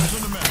rifle.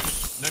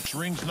 Next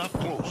ring's not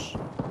close.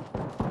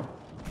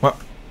 What?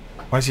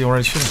 Why is he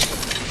already shooting?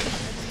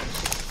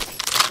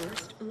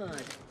 First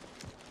blood.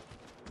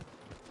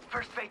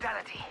 First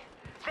fatality.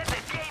 Let the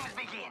games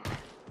begin.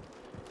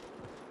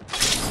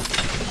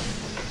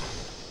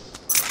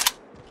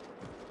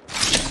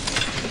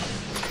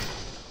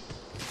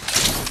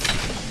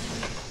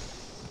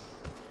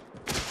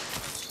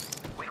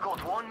 We've got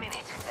 1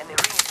 minute and the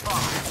ring is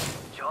far.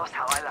 Just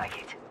how I like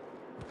it.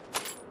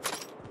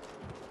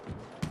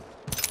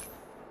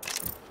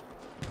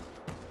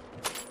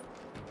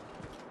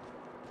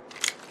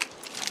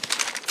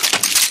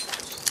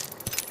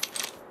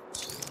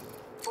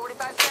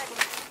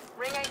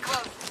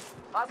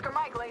 Oscar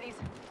Mike, ladies.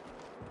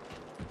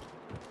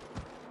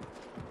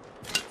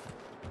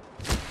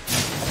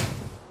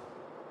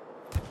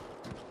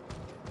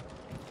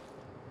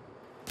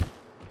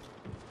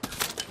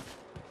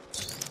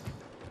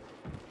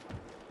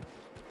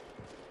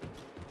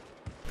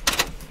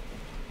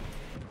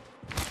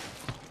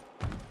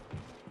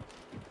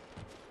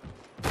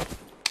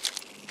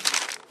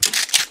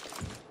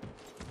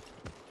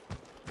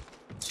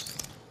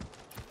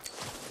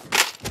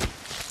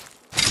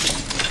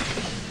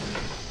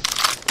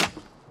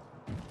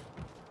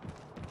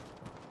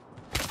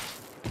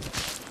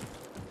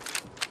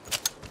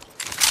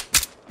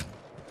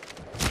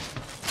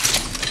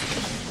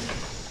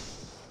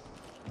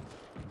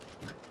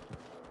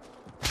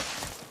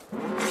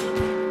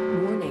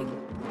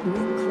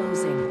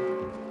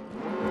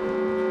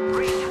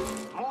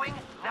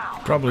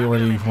 Probably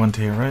already went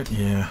here, right?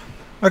 Yeah.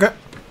 Okay.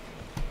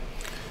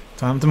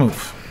 Time to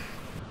move.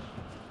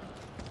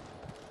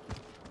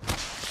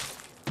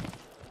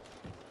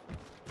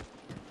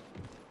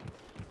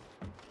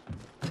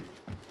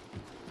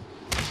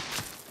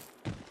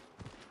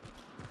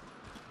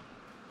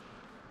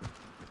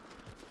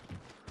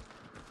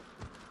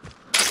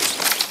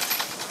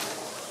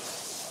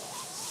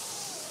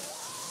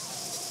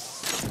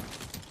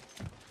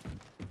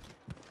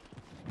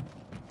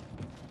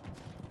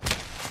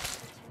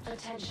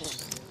 Attention,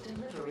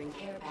 delivering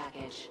care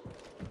package.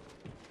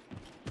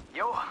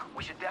 Yo,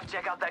 we should def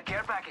check out that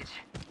care package.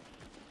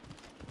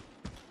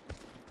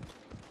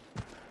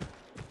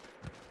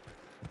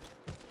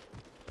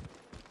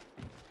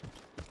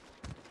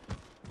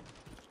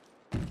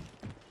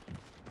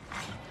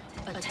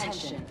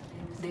 Attention,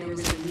 There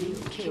is a new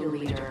kill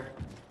leader.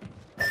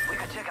 We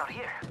can check out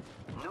here.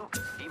 New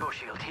Evo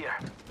shield here.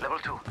 Level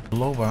 2.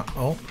 Loba.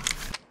 Oh.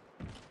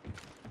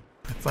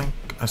 I think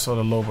I saw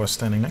the Loba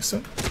standing next to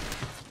it.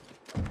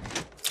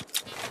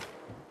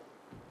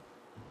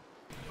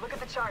 Look at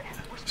the chart.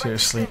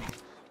 Seriously.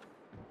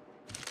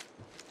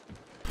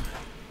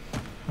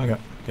 Okay,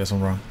 guess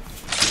I'm wrong.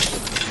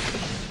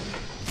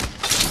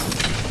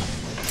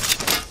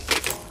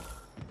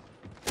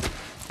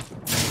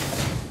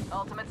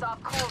 Ultimate's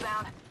off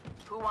cooldown.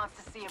 Who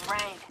wants to see it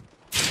rain?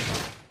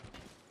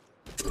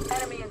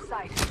 Enemy in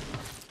sight.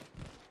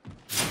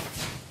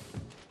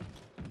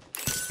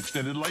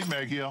 Extended light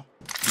mag here.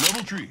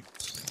 Level 3.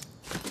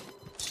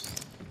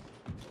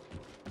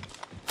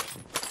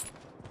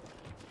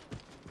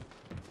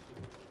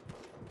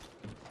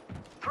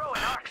 Throw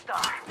an arc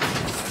star.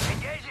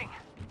 Engaging.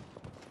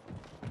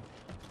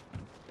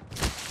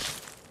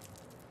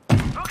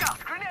 Look out,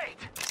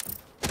 grenade.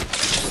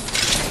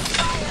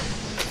 Fire.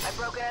 I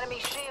broke an enemy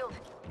shield.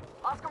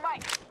 Oscar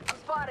Mike, I'm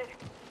spotted.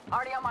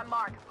 Already on my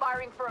mark.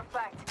 Firing for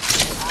effect.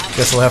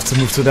 Guess I'll have to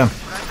move to them.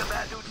 Crack the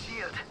bad dude's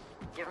shield.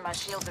 Give my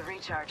shield a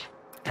recharge.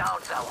 Down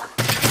that one.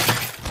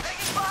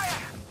 Taking fire.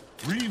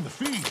 Reading the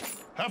feed.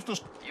 Have to.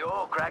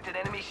 Yo, cracked an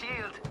enemy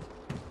shield.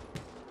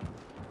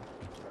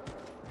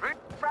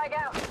 Frag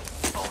out.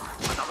 Oh,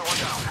 another one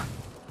down.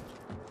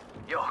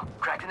 Yo,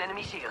 cracked an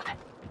enemy shield.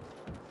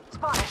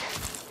 Spotted.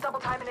 Double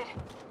timing it.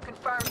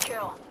 Confirmed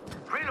kill.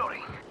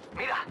 Reloading.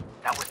 Mira,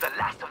 that was the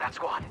last of that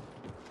squad.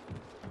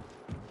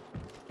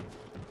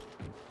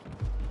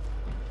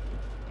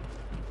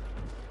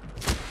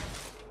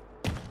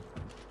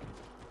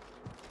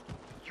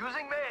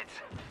 Using meds.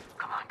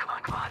 Come on, come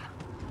on, come on.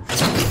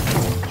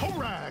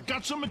 Alright,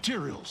 got some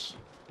materials.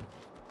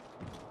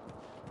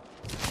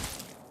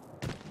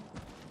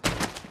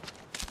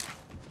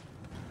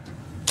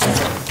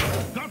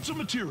 Got some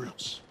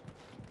materials.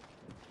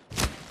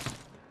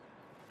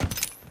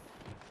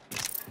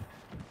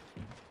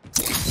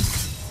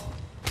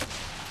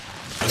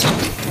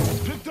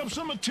 Picked up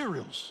some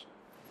materials.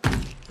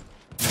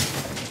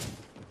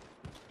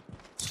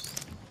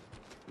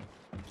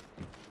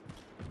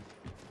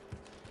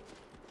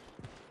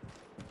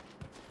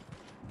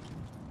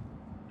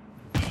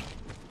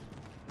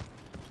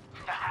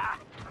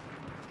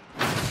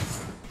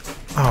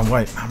 Oh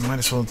wait, I might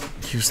as well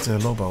use the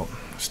Lobo.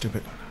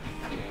 Stupid.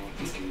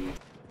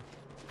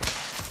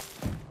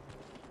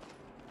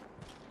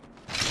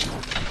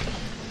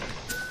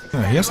 Can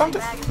I hear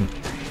something?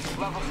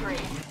 Level 3.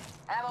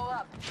 Ammo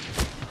up.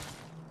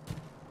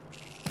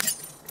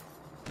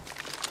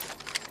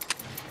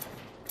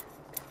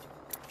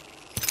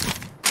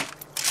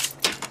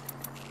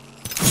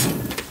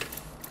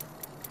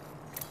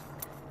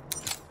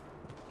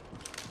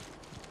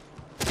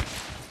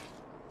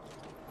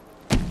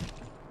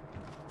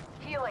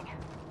 Healing.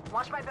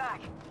 Watch my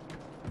back.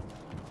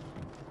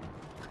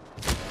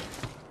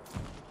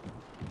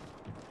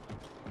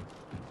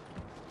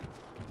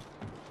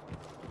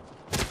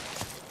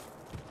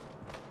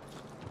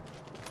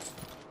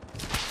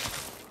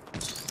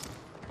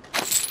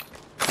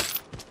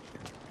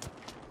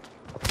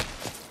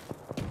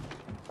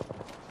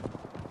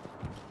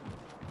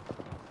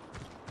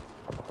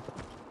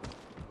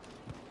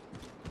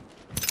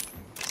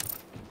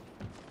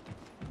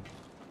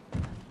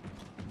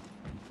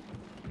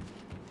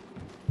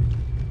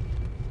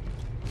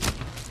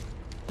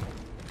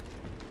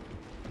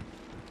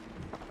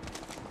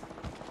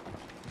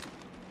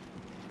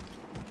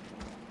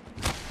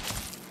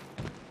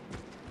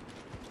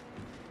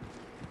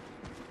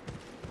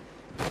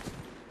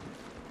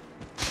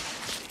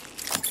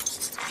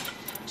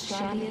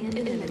 Champion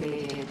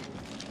eliminated.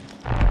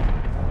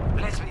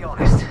 Let's be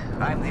honest,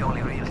 I'm the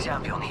only real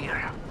champion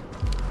here.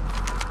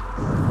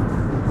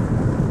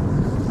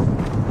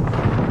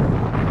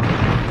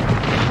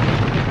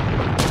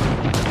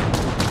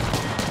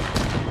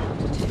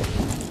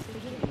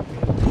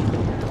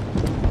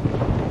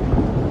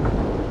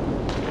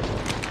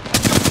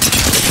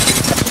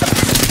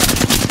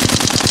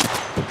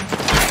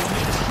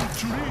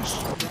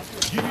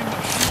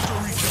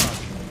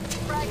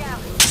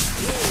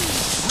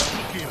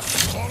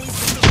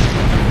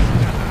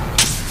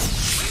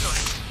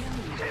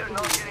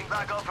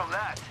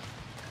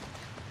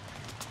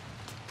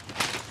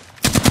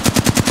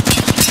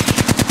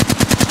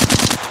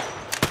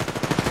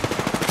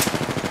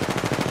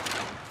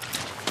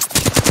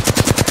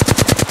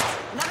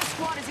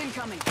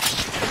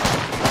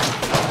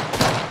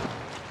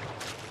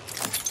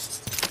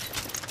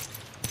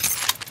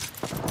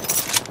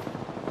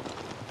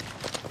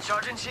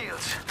 Charging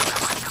shields.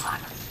 Come on, come on.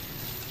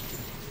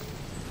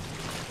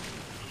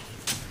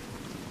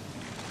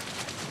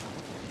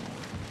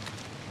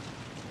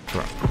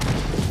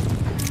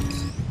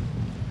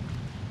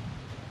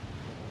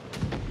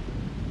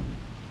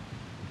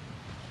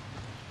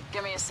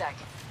 Give me a sec.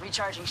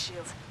 Recharging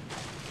shield.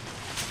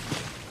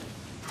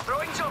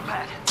 Throwing jump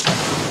pad.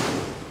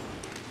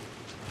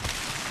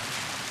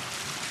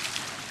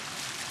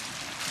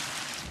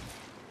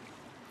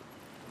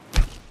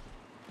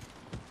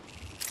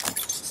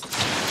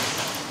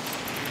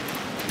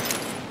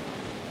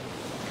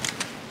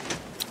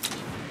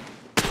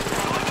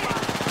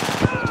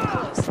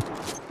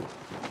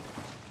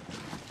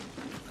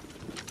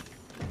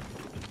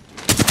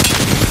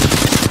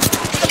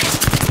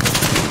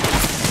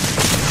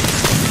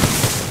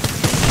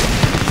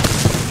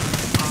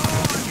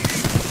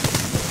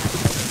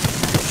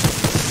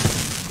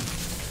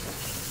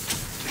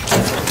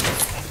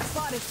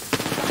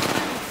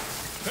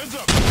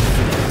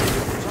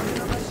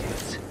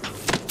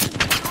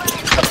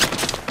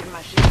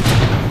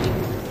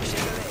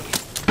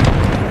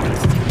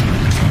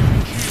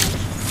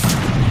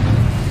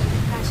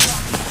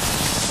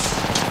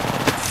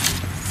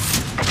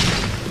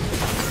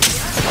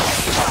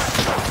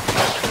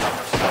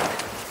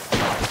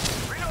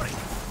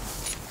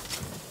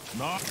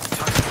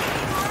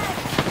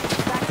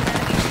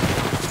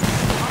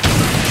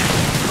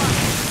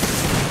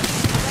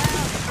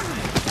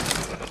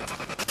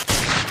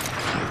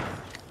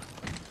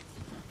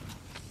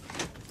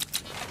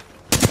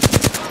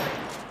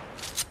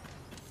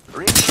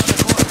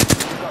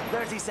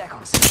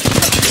 Seconds.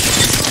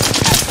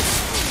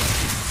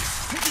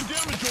 Taking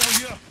damage over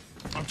here.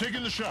 I'm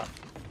taking the shot.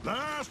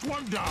 Last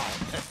one down.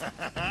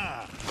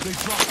 They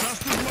drop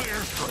faster than my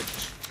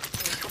airstrikes.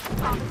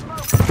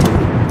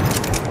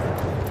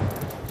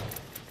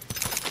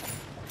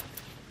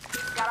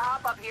 Gotta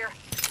hop up here.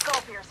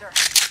 Skull piercer.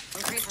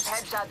 Increases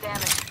headshot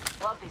damage.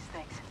 Love these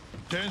things.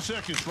 10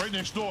 seconds, right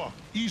next door.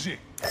 Easy.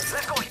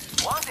 Let's go.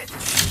 Want it.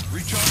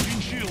 Recharging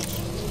shields.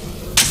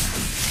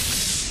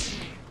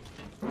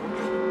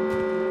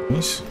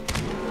 Nice.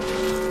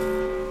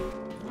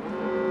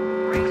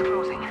 Ring's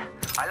closing.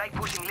 I like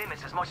pushing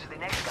limits as much as the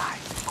next guy,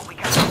 but we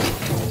got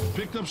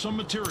picked up some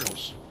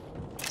materials.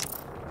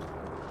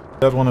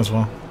 That one as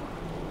well.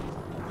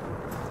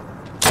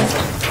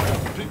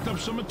 Picked up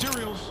some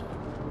materials.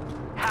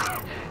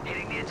 Ha!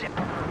 Hitting the edge.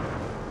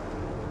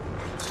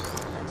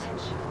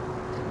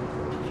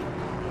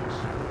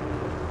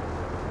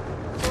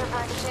 Care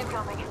package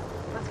incoming.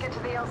 Let's get to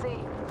the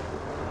LZ.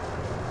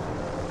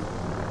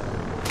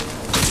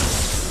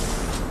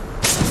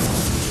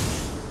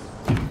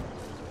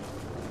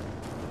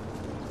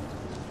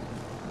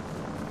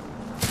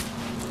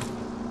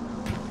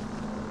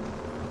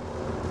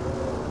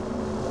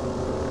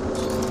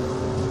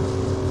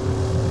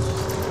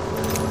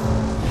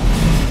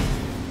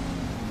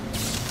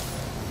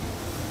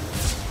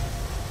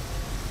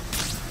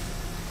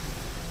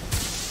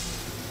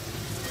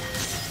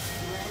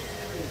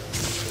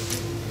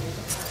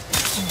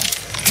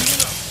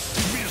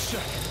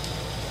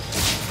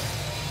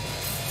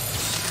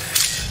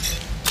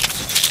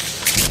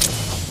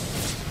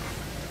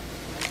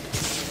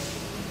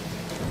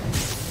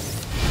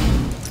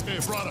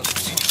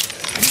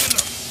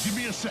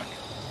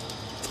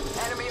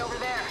 Enemy over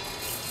there.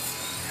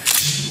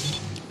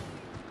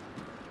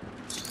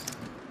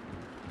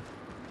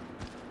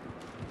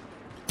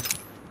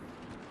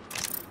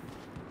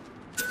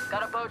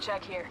 Got a bow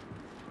check here.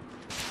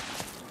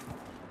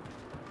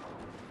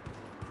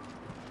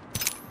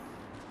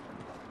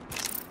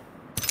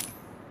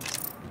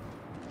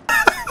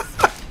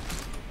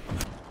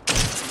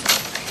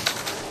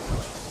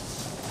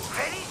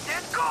 Ready,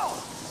 set, go!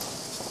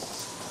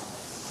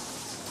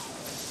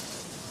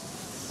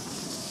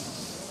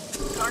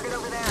 Target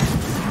over there.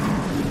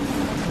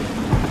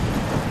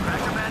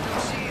 Crack a man to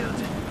the shield.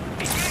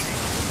 Engaging.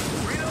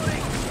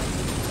 Reloading.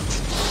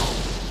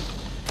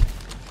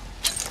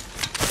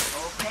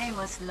 Oh,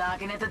 painless,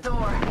 knocking at the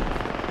door.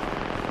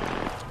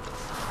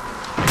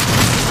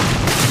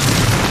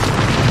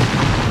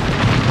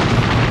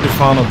 Big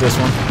fan of this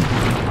one.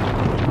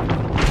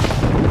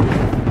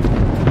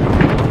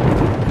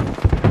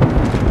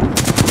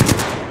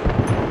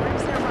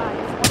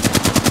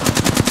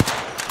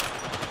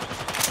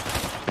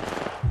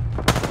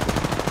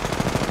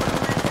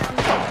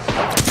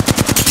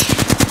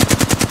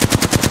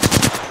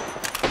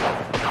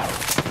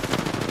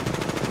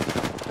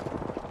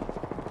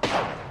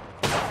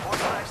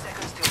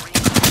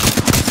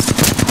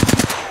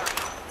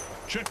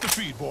 Check the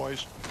feed,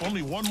 boys.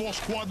 Only one more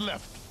squad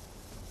left.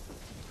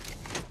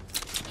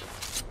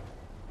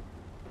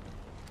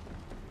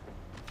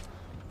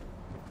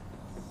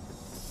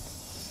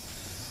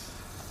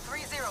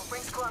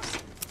 Rings close.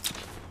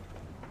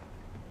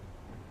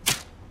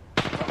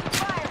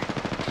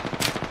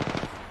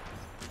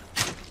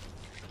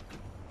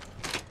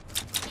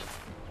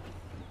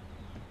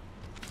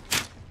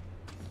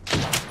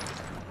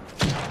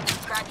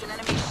 Cracked an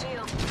enemy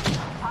shield.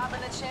 Pop in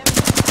the chimney.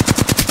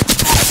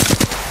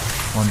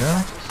 One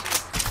down.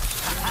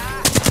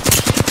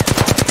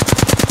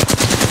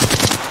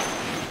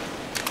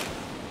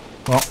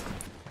 Well.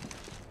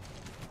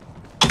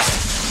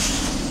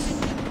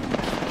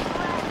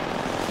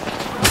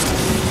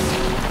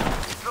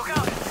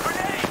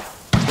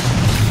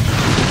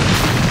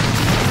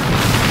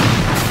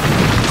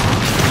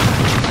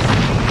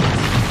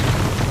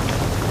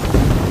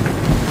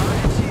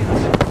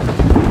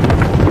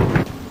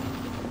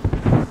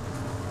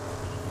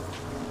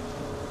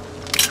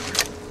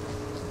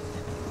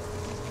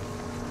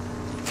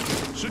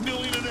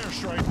 Signaling an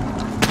airstrike.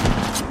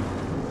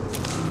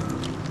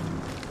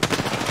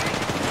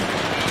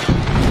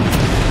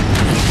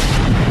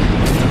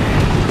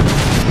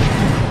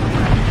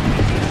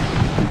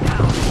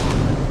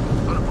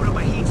 Gonna put up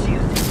a heat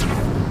shield.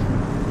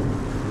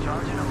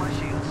 Charging up my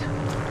shields.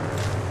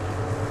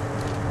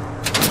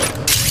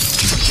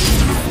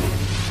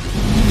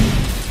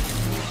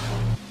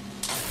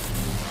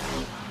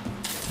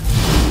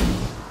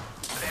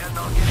 They're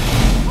not getting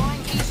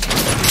flying heat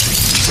shield.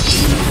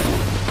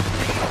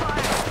 Taking fire.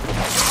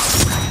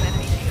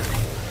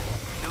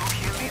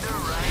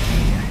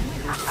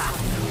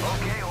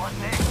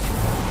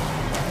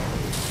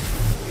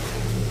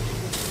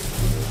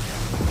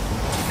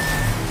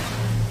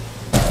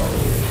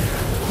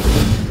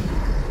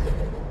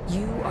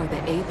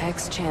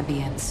 Apex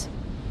Champions.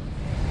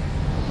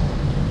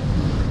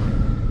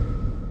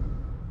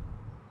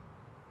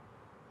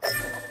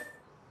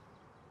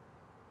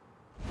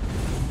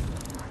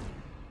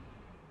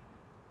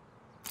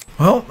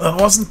 Well, that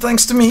wasn't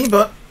thanks to me,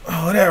 but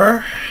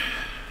whatever.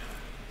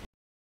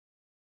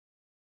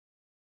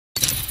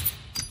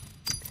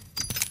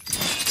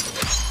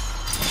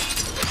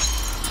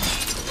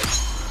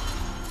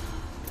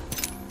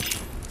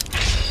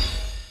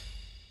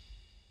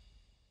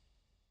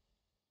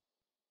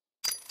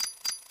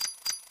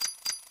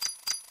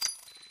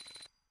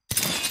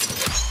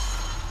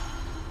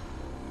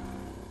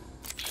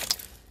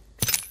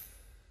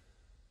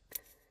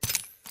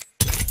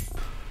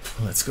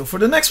 Let's go for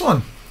the next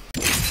one.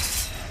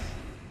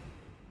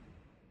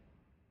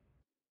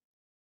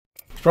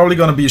 It's probably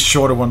gonna be a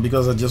shorter one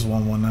because I just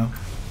won one now.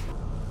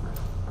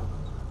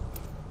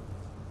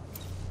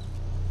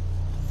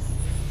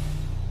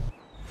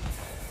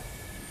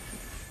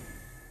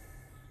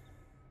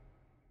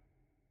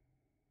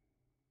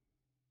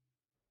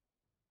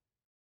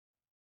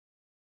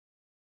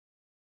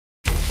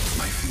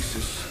 My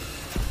thesis: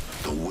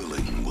 the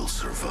willing will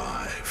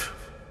survive.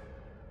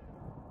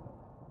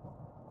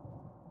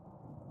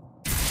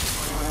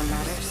 All that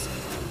matters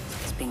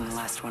is being the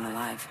last one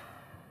alive.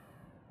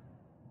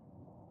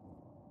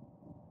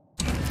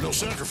 No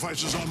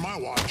sacrifices on my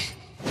watch.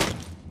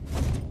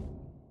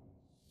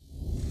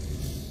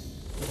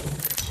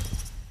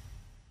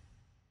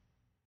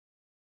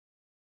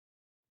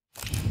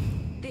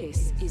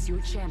 This is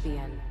your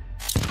champion.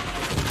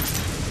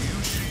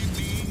 You see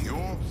me,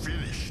 you're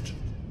finished.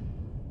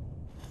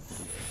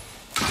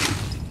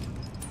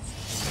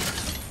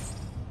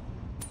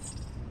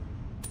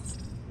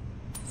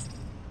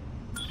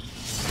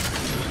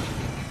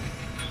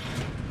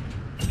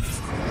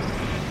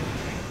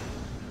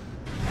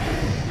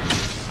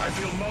 I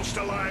feel most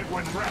alive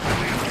when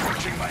rapidly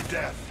approaching my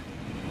death.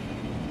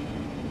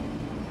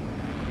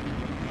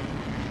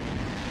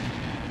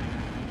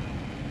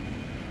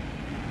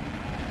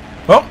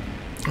 Well,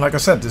 like I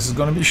said, this is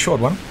gonna be a short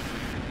one.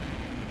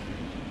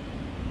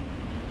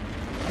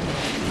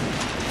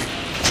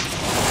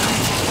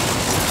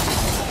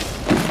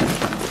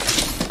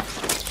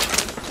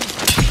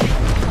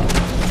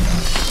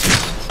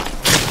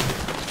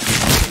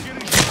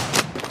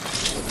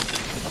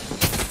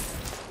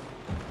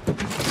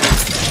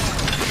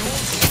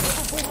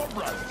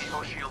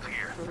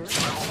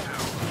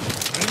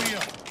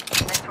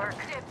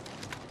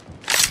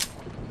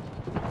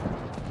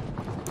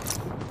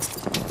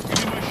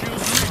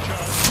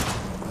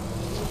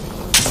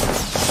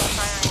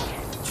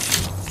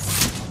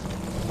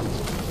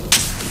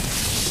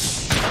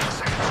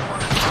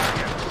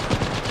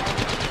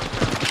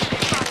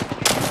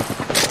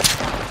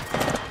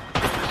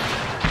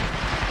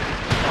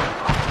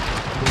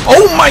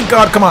 Oh my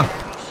god, come on!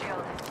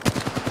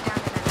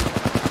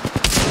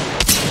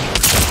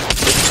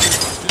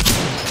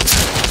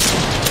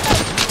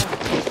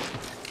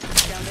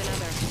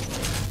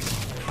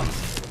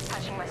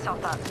 Patching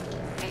myself up.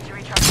 Need to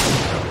recharge.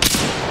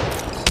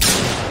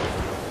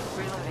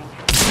 Reloading.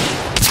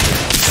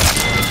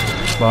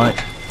 Bye.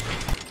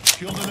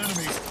 Killed an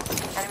enemy.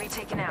 Enemy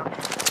taken out.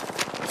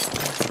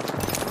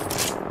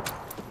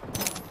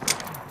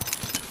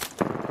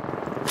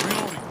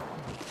 Reloading.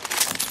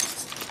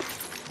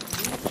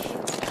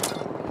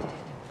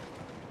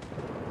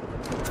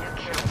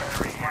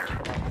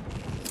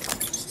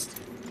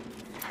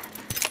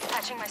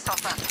 Patching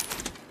myself up.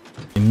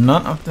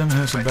 None of them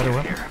has a better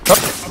weapon. Oh.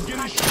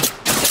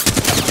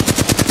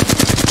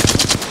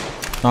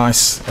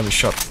 Nice, every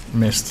shot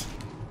missed.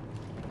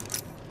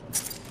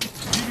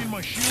 Giving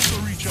my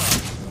shield a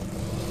recharge.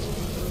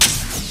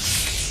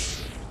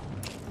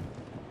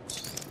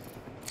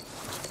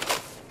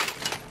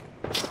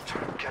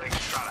 Getting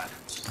shot at.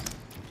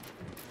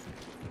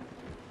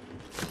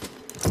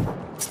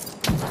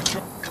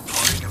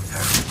 Deploying a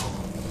variable.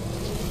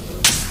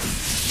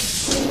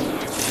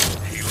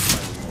 Healing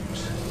my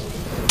wounds.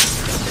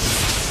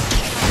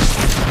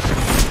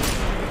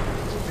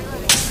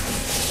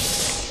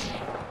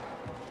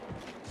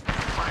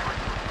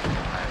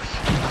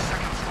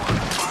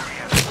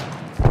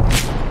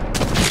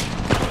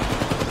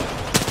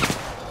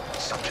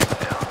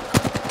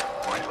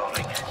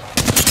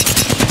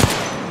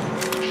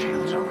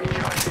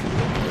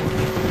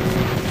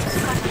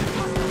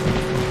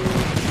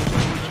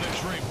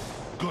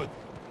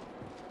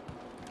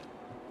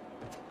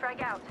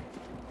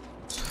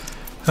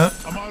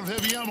 I'm out of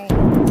heavy ammo.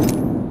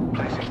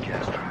 Placing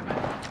gas trap.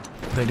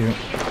 They do.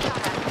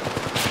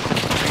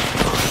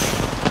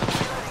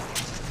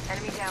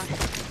 Enemy down.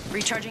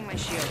 Recharging my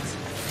shields.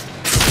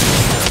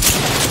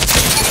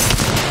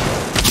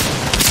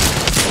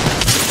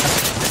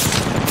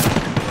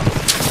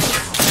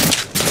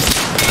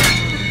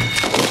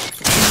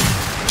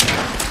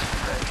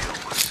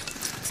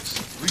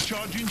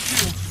 Recharging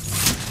shields.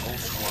 Whole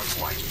squad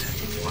wiped.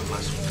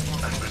 Unless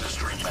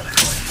administering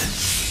medical aid.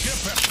 Get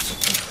back.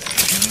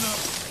 Healing up.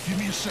 Give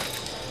me a sec.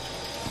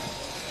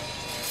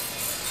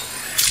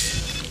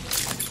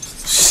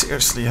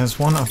 Seriously, has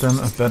one of them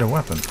a better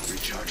weapon?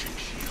 Recharging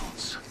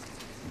shields.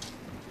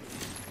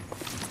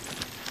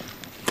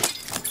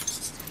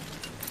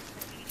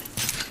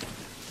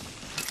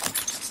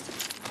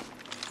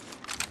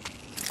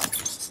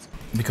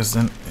 Because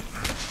then...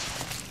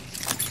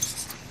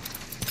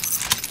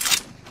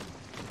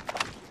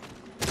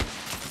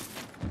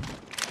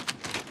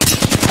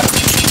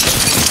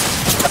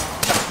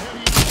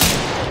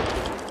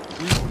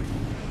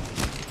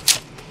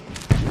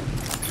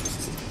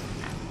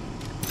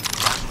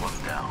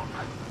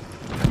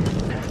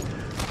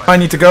 I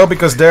need to go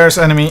because there's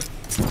enemy.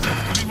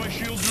 Getting my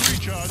shields to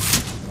recharge.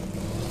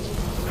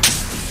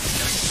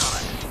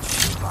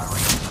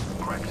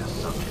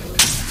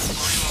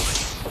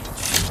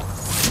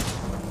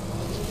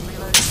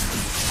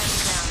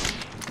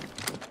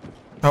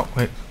 Oh,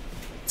 wait.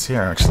 It's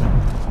here, actually.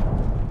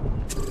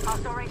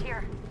 Hostile right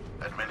here.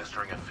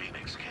 Administering a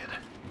Phoenix kit.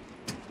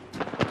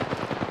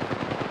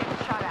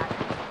 Shot at.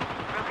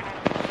 Broken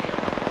enemy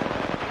shield.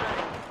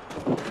 Reloading.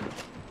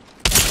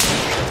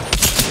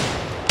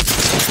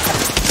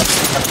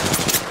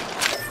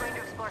 Going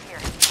to explore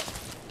here.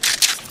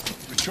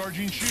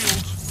 Recharging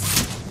shields.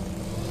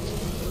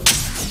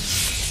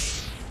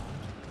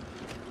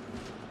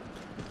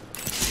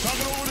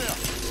 Target over there.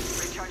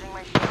 Recharging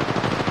my shield.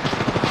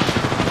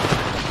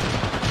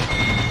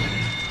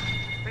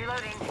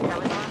 Reloading. That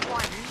was on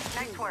point.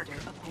 Nice work.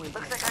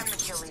 Looks like I'm the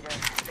kill leader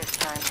this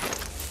time.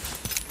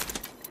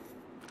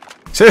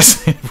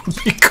 Seriously, it would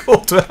be cool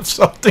to have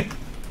something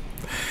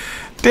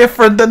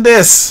different than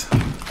this.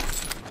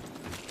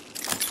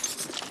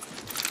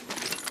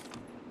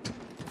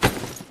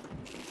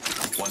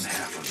 One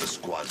half of the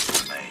squads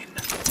remain.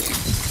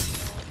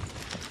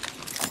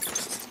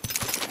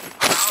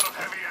 Out of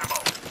heavy ammo.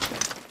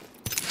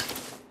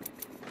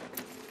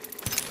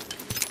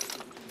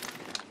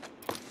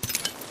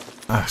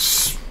 Ah,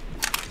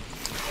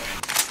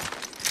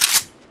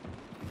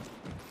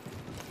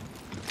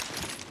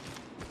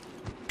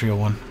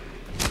 301.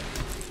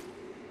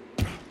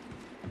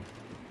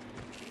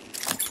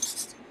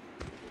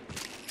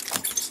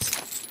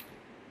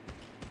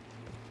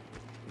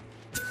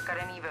 Got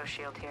an Evo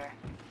shield here.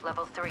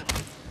 Level 3.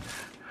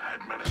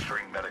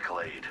 Administering medical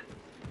aid.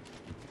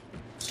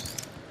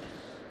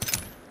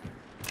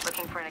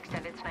 Looking for an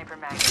extended sniper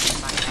mag.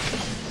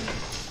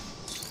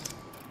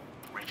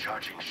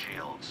 Recharging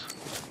shields.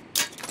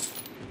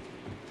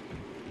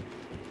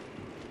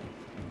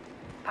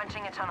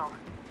 Punching a tunnel.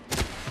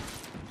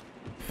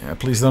 Yeah,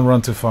 please don't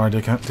run too far,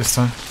 Dick, this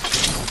time.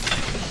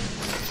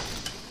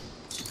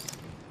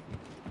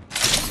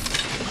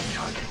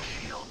 Recharging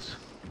shields.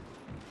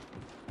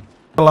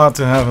 Allowed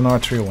to have an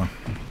R301.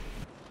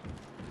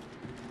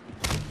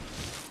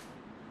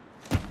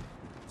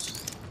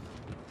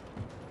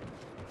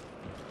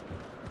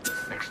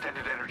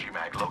 Extended energy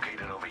mag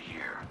located over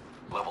here.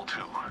 Level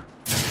 2.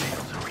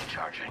 Shields are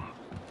recharging.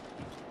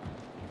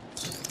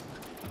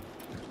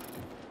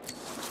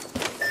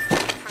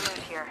 For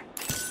loot here.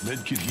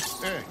 Medkit here.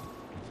 Hey,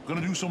 gonna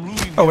do some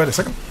looting. Oh, wait a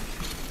second.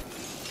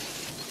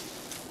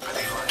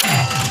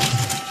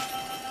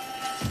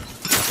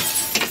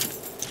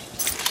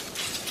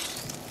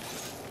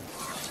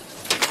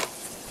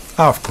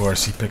 Oh, of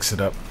course, he picks it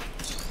up.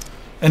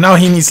 And now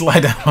he needs to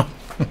lie down.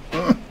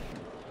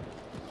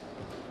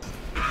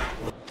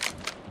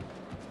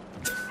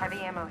 Heavy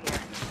ammo here.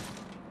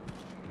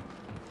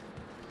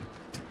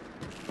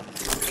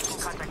 Making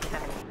contact with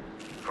enemy.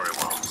 Very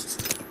well.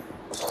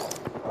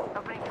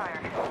 Opening fire.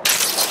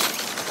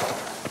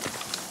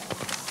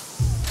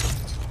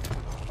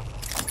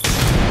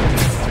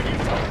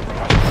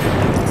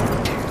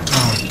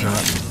 Oh,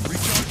 God.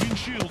 Recharging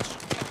shields.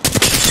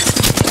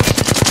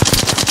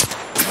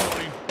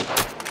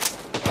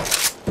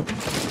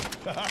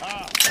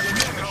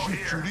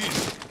 Shoot in.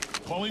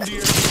 Calling the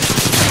air.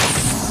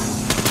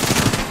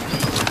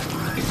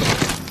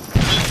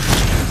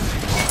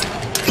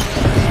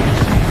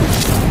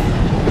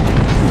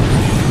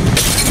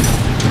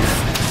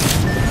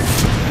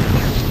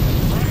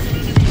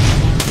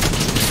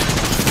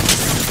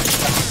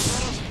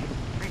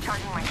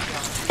 Recharging my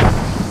shield.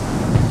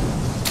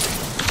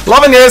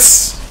 Loving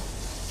this!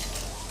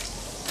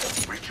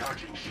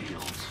 Recharging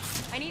shields.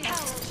 I need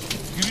help.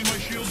 Giving my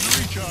shields to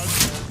recharge.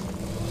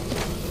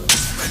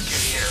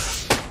 Medkit here.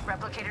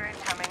 Replicator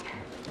incoming.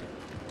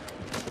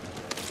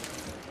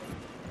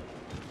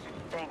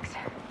 Thanks.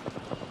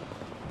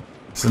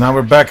 So now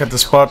we're back at the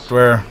spot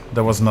where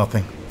there was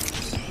nothing.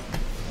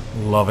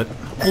 Love it.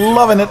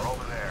 Loving it.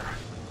 Over there.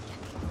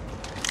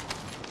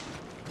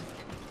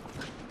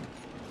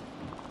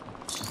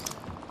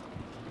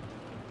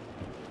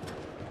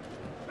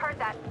 Heard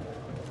that.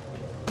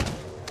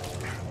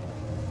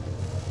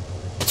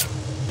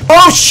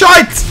 Oh,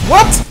 shite!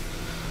 What?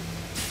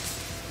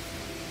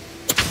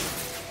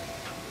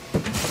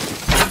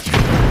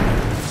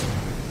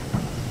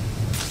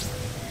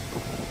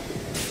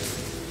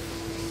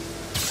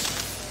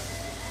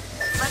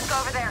 Let's go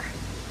over there.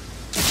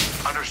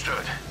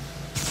 Understood.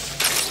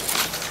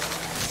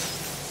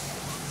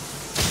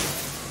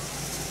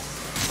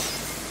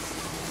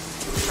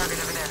 Target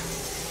over there.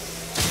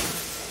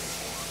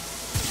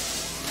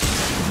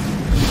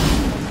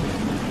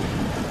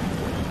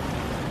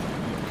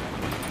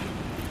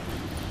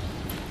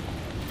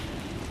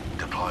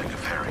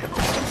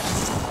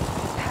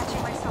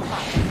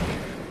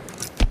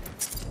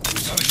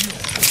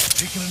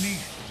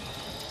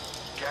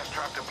 Gas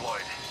trap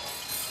deployed.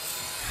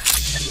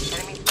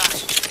 Enemy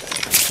spotted.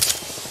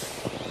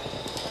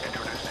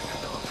 Introducing a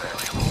new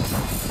variable.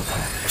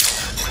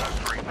 Got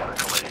 3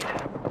 medical aid.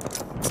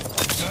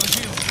 Got a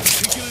shield.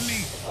 Taking a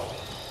knee.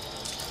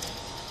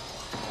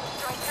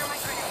 Throwing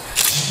thermite grenade.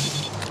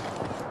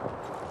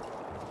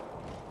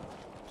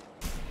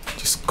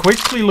 Just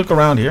quickly look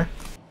around here.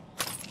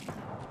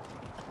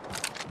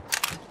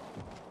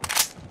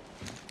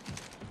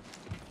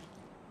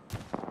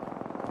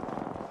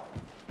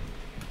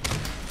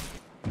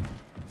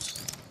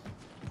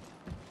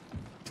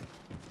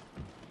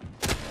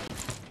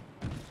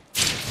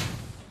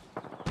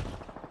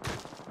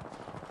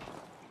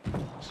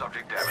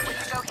 Subject damage. We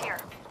can go here.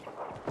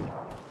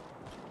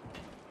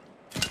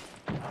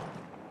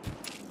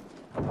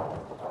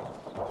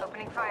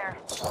 Opening fire.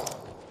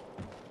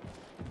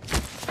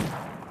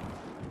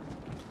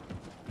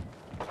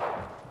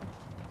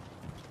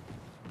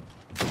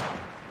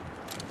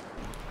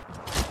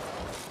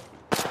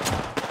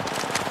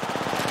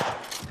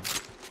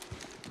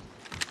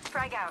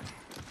 Frag out.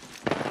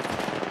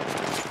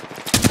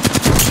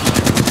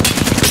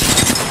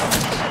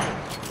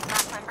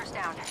 Last member's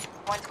down.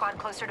 One squad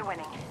closer to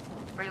winning.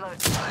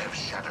 Reload. I have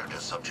shattered a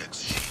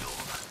subject's shield.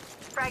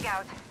 Frag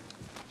out.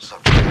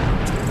 Subject.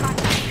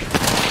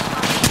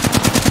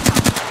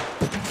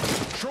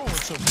 Show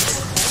us some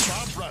powerful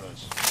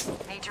apparatus.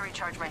 Need to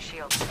recharge my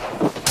shield.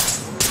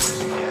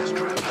 Gas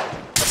trap.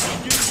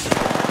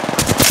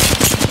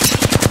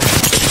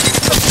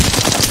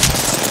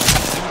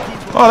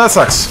 Oh, that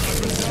sucks.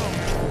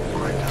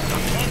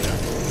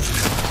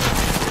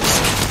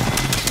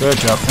 Good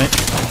job, mate.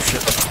 Oh,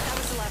 shit.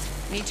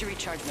 Need to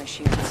recharge my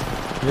shields.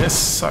 This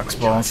sucks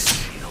balls.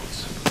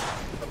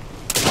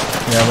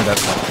 Yeah, we're dead.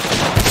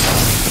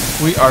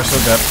 We are so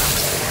dead.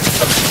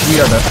 We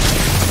are dead.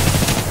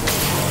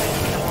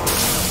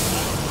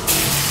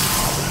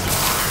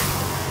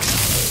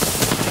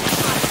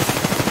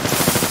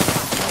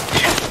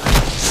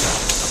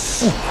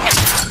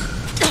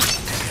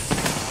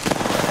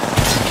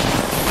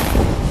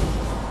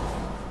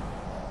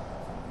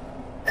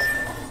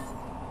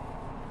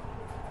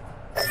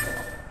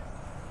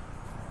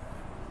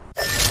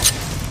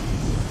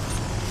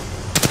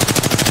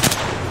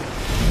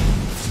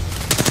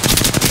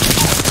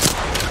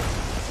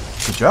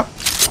 Good job.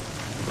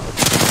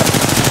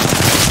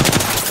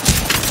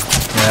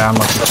 Yeah, I'm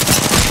lucky.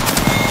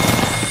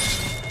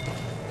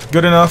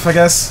 Good enough, I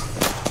guess.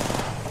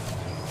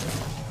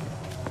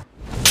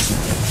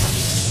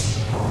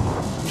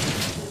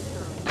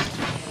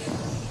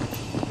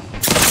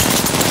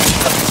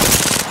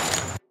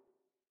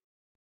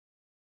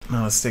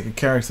 Now let's take a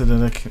character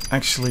that can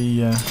actually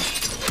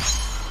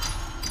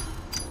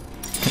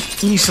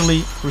can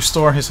easily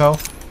restore his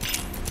health.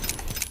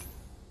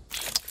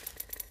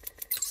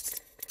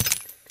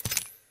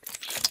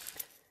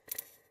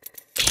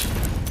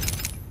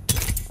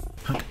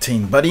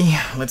 Team buddy,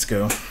 let's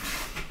go.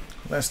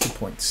 Last 2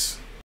 points.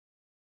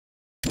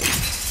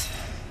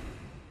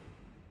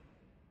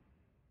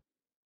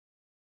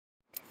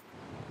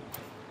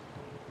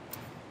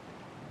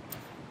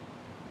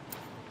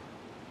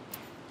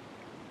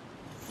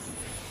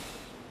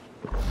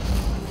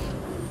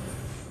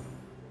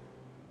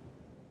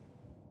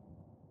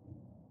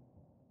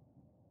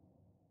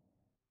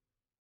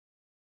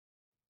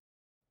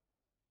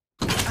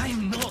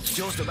 I'm not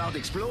just about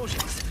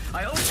explosions.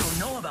 I also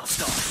know about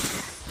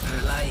stuff.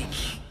 Like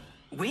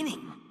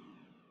winning.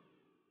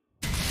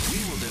 We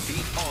will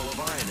defeat all of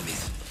our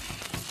enemies.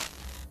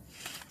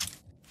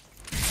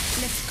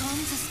 Let's calm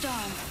the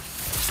storm.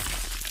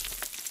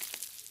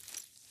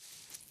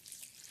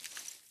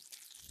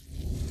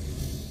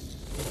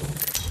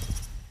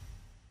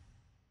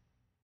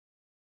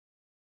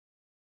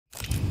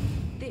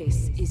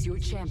 This is your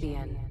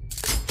champion.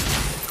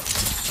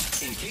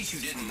 In case you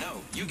didn't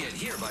know, you get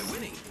here by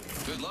winning.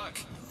 Good luck.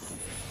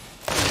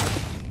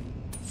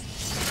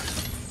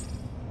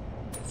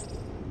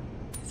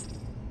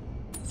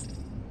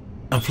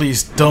 And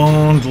please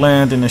don't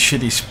land in a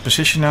shitty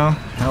position now,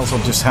 else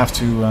I'll just have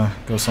to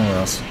go somewhere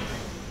else.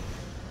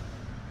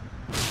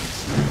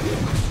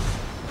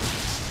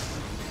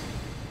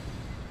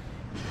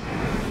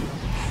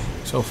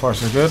 So far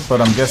so good,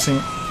 but I'm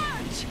guessing...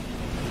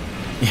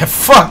 Yeah,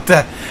 fuck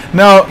that!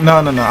 No,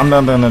 I'm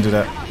not gonna do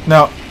that.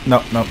 No,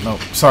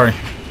 sorry.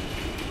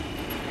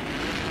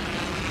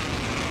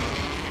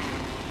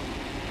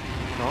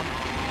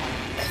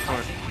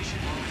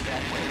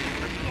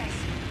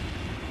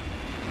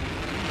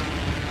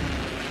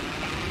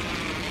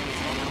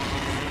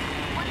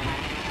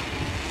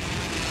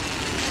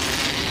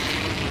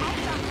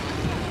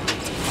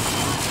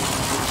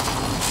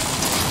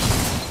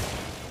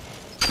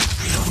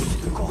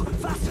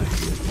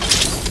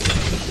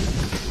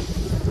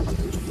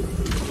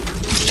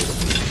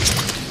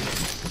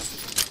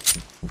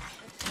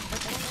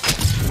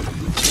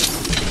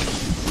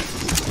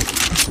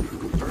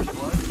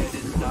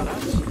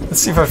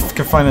 Let's see if I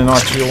can find an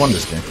R301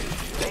 this game.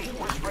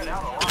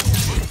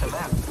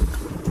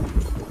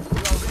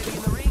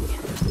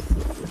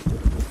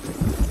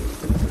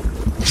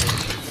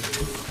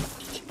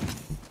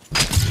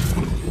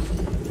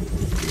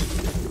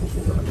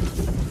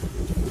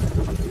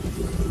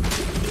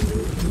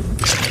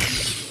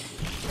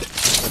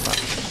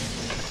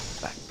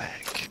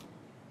 backpack.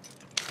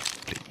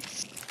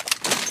 Please.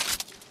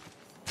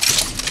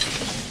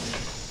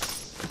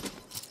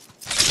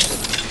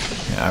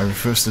 Yeah, I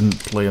first didn't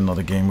play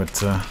another game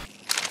with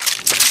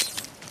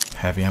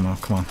heavy ammo.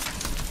 Come on.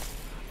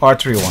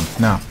 R301,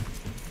 now.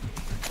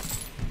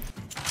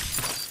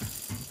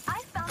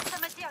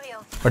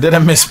 Or did I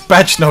miss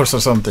patch notes or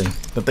something?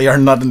 That they are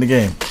not in the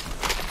game?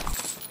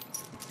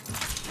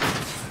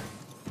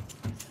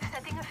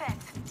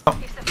 Oh,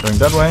 going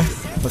that way.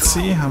 Let's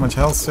see, how much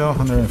health still?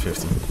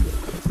 150.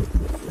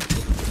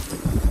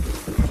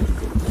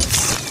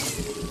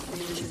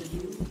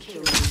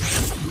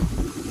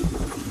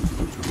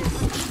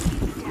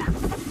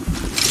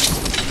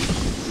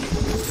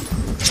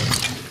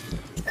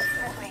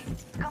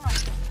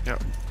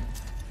 Yep.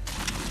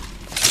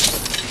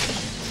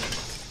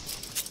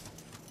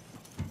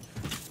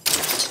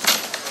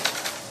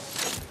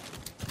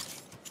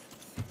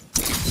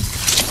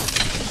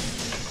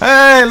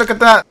 Hey, look at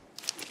that!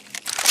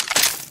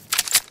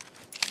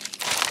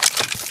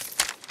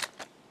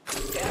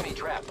 Enemy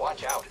trap,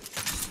 watch out.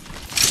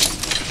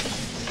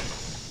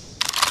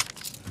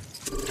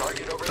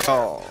 Target over there.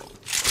 Oh,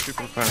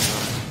 super fan.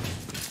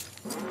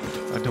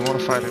 I don't want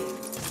to fight it.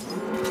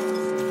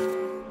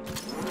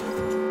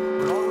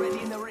 We're already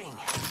in the ring.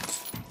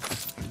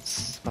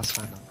 That's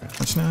fine.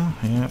 Watch now?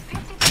 Yeah.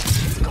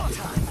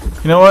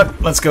 You know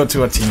what? Let's go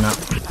to a team now.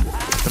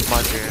 That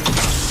might be it.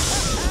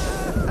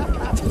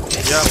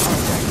 Yeah.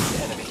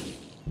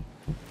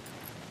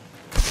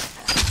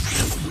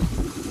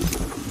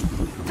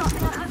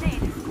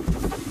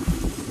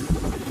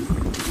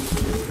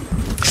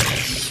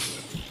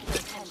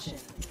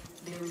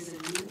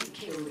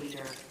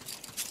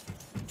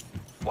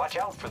 Watch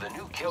out for the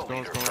new kill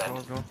leader,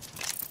 friend.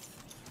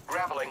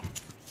 Grappling.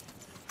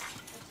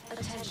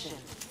 Attention.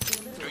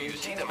 Do you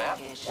see the map?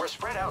 We're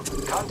spread out.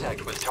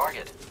 Contact with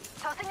target.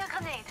 Tossing a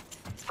grenade.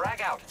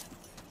 Frag out.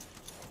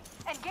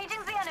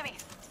 Engaging the enemy.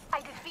 I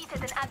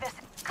defeated an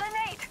adversary.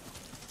 Grenade!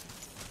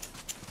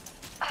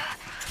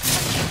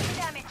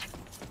 Damage.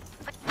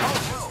 Oh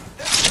no!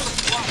 There's another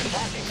squad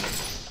attacking.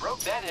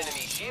 Broke that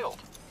enemy shield.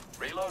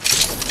 Reloading.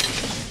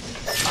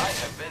 I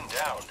have been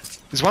down.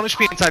 There's one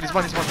HP inside, he's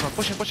one.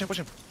 Push him. Push.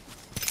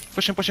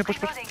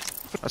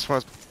 As far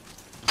as...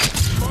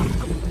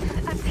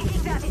 I'm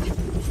taking damage.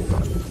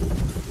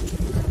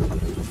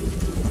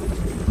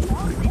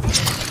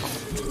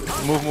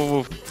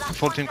 Move.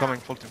 Full team coming,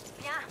 full team.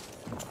 Yeah.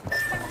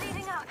 I'm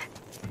bleeding out.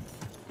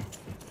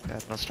 Yeah,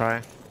 let's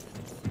try.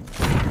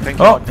 Thank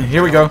you. Oh,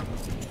 here we go.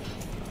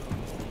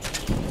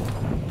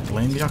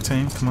 Blame the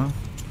octane, come on.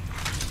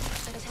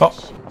 Oh.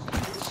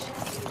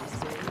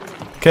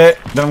 Okay,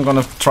 then I'm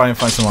gonna try and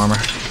find some armor.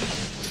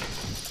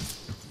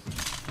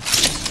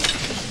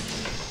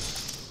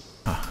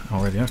 Ah, I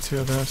already have 2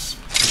 of those.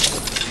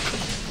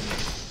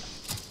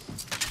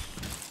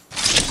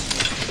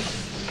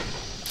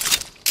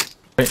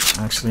 Wait,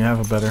 I actually have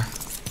a better.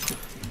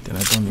 Then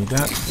I don't need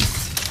that.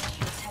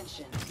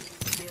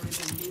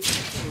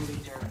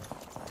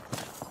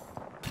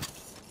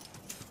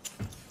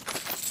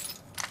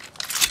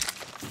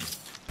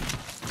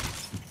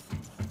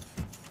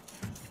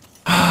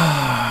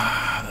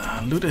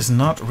 Loot is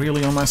not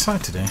really on my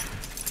side today.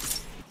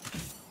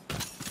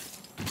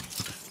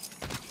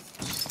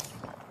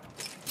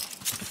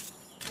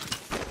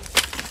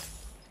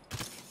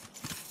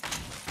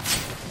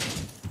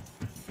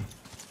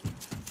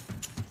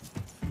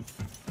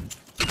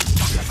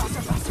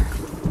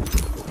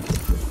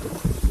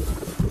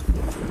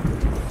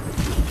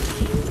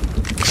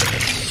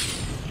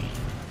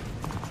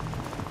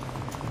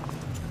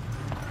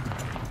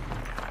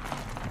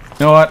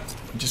 You know what?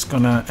 I'm just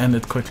gonna end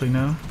it quickly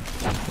now.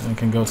 Then I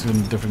can go to a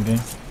different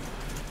game.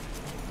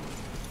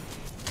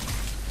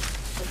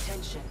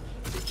 Attention.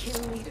 The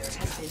kill leader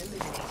has been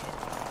eliminated.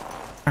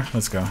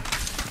 Let's go.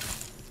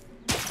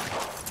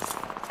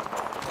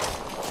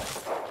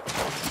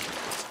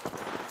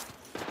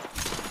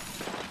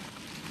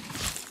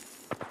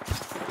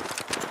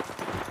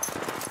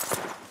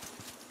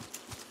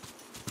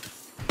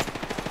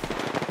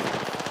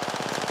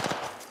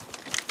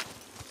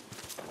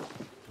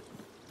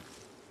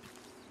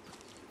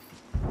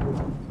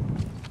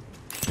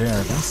 There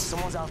it is.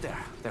 Someone's out there.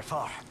 They're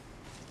far.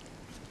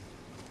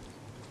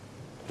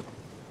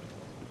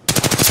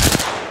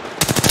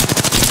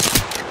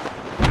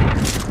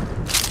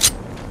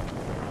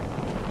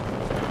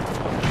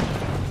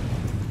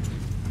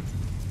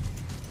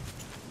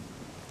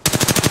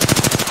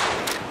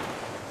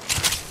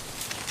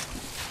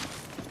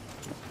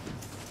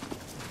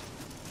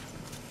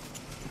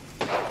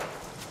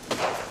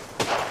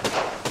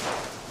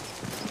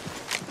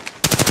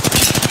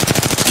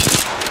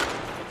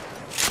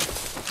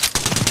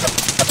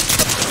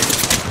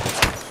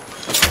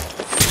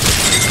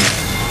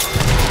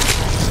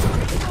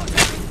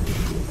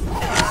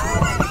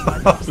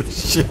 Holy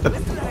shit.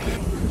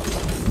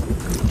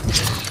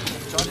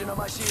 Charging on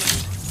my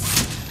shield.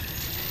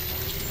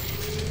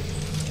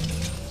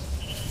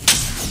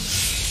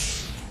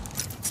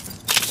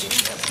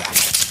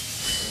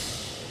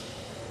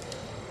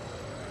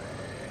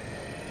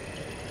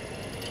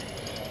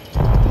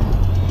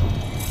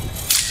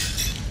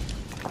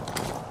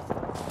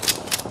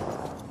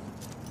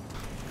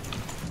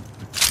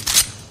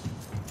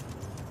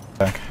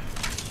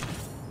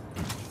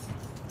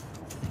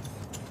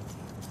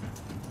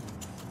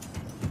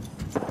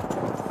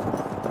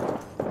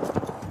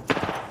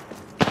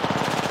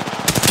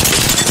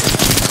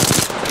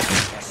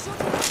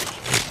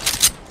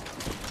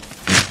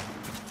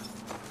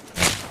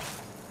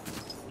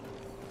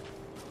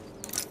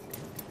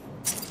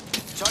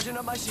 Charging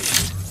up my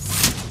shield.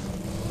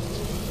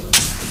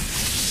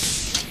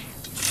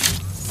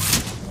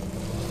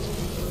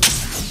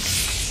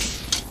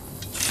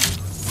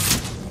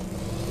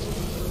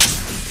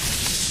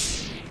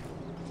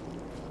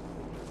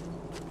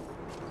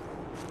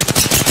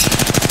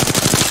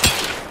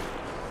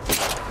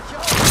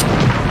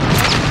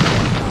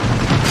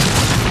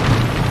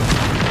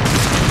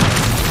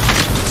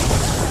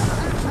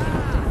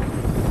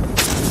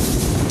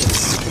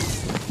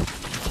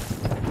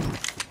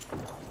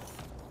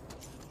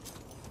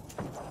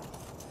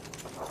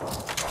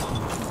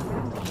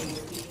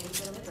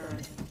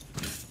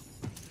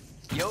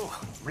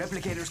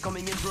 Replicators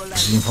coming in for a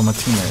Zien van mijn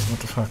teammate, what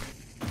the fuck?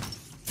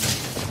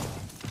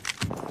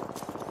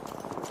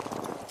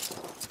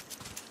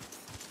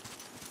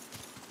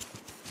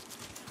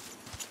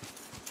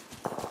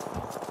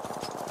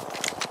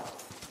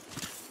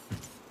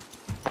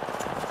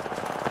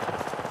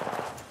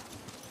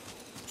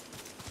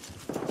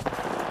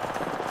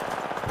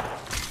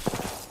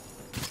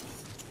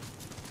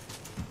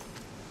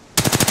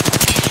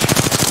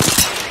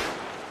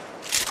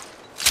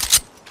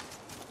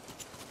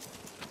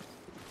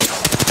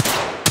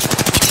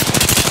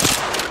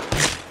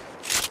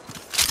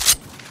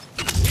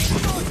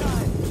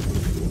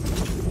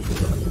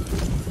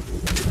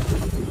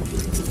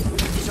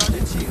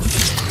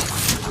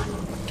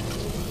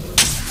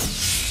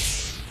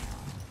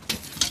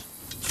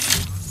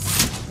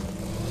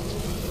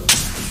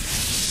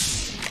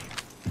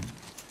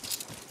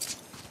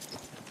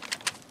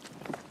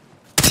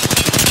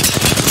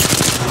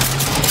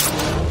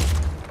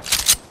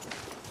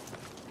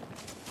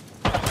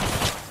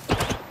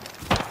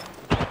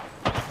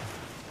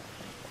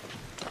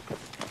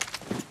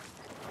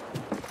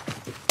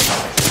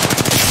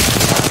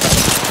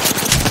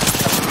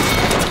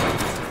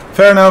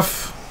 Fair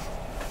enough.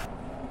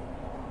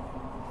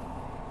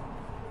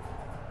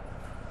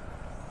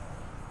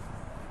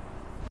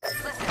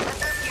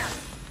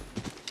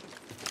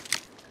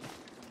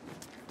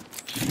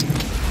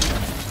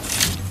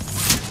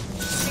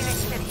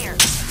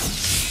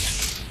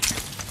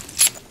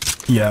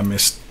 Yeah, I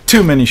missed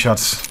too many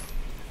shots.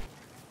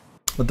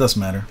 But doesn't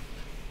matter.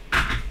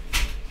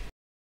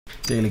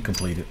 Daily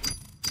completed.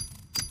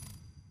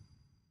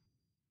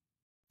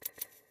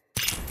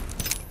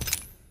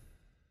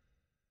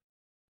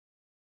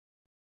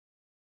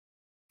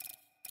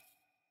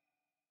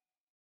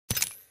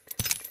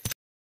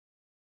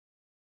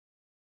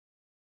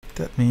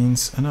 That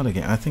means another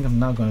game. I think I'm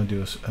now going to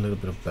do a little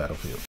bit of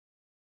Battlefield.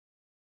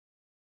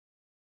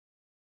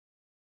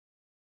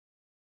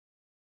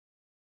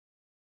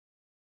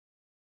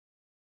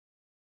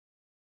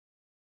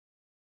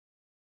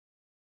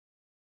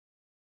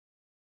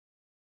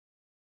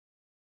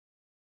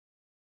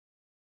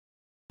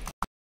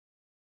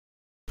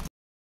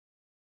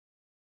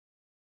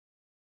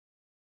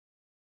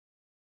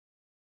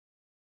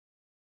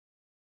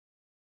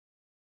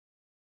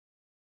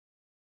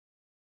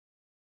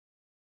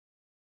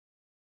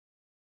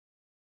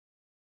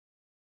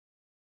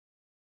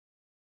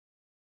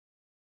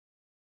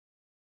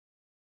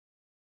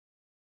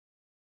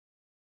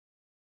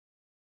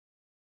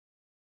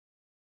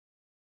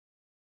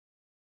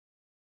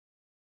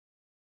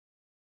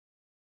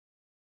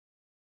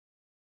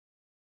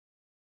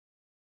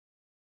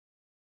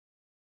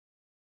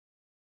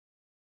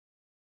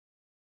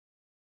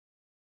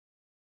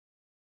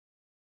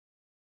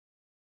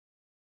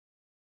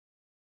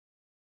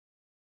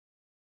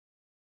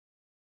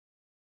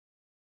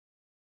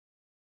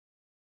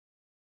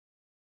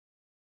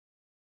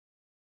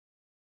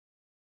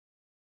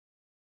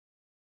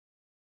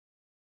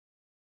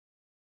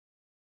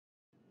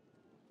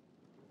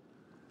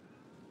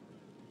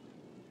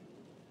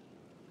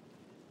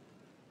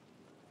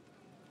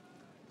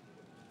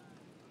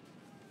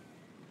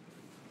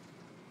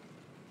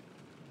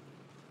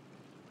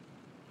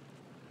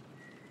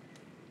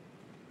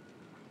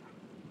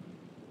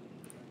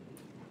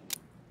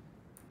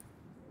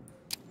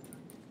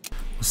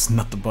 It's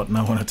not the button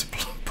I wanted to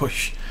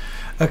push.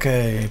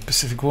 Okay,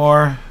 Pacific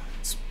War.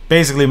 It's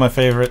basically my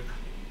favorite.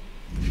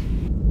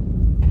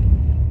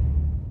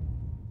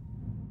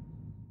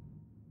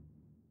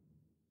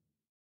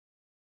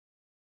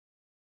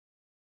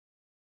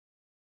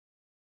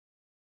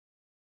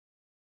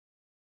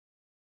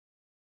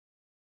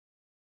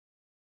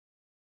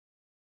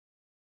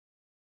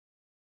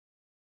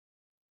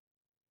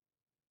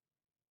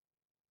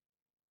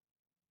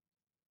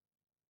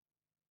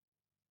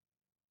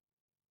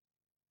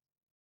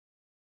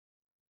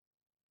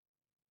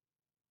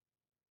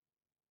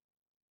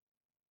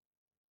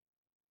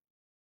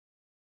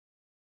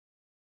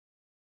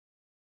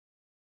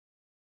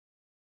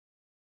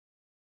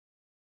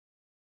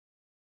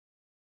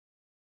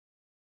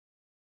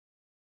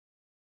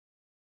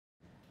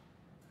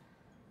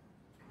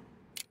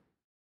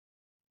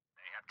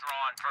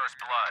 Drawn first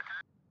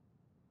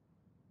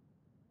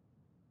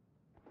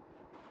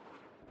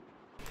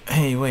blood.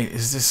 Hey, wait,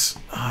 is this...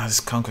 this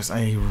Conquest.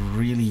 I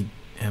really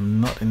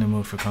am not in the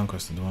mood for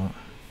Conquest at the moment.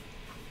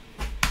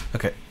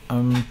 Okay,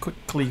 I'm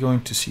quickly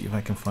going to see if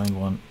I can find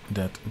one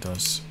that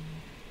does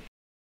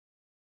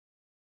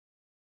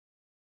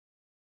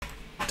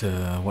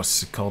the,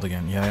 what's it called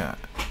again? Yeah,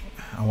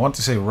 I want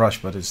to say Rush,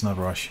 but it's not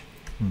Rush.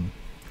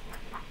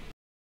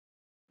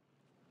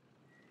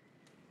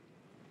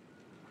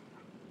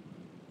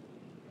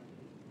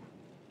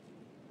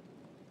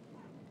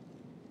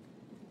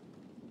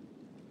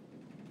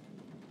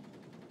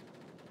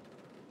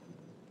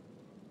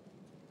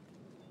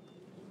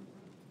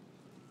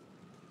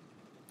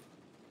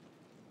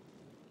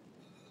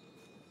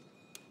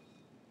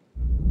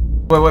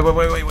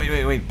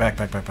 Wait, back.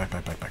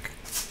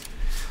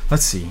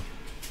 Let's see.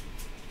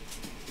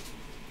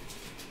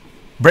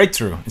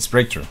 Breakthrough, it's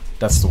Breakthrough.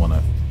 That's the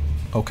one.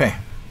 Okay.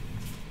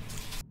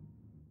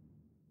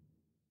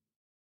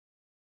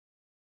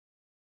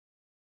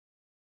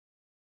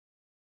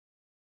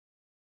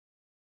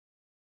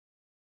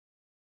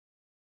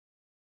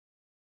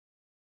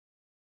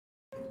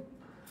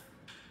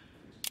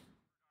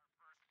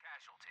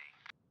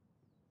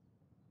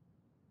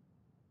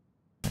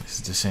 This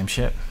is the same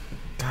shit.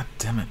 God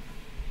damn it.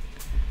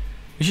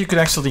 Wish you could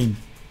actually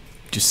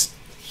just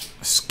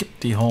skip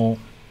the whole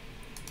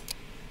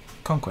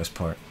conquest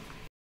part.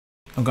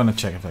 I'm gonna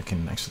check if I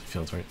can actually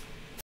filter it.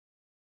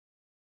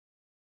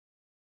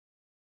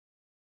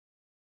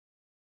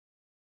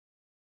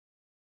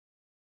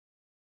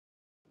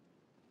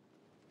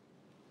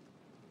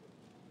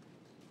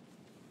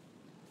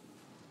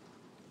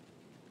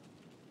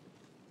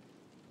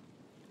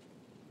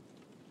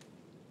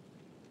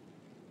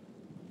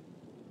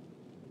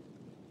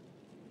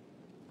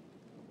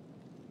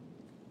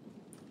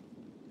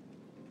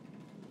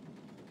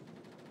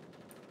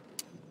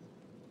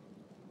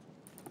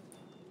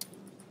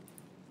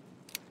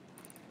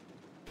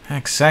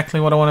 Exactly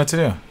what I wanted to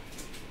do.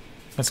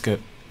 That's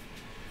good.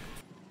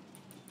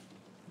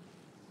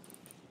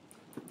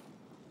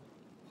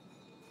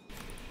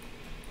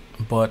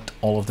 But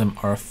all of them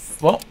are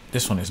well,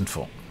 this one isn't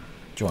full.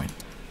 Join.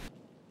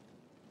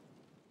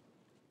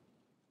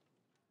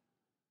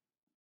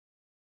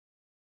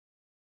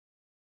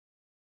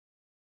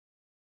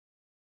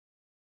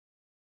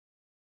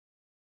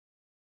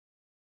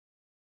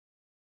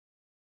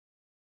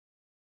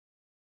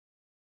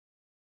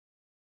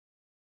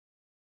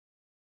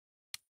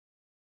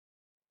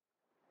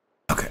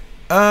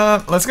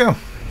 Let's go.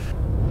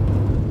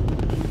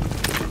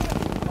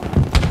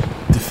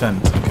 Defend,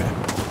 okay.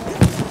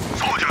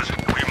 Soldiers,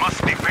 we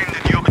must defend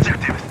the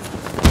objective.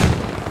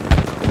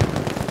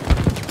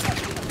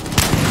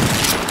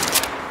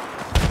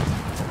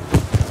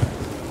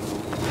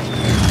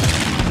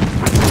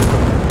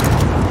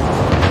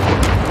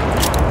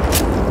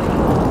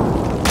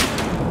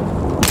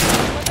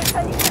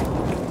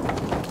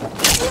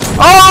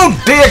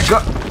 Oh dear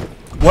God!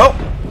 Well,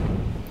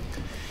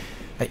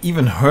 I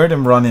even heard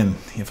him run in.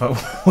 If I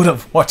would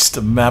have watched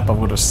the map, I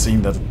would have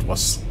seen that it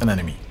was an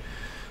enemy.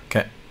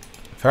 Okay,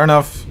 fair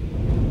enough.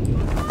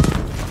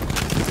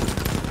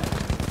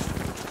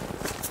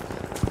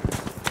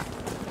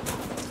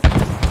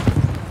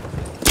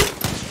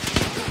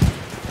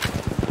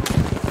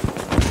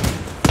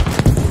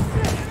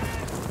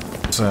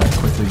 Let's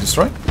quickly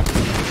destroy.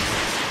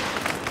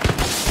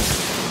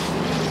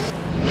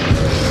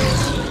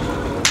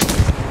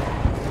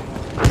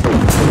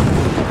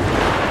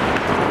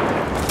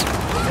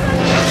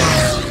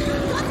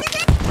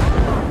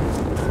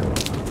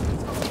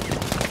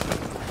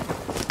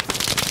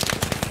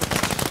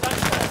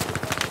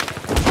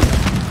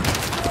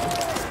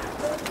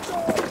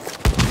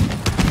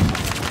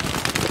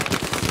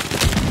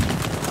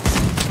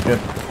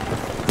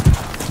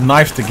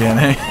 Knifed again,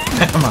 hey?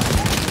 Come on.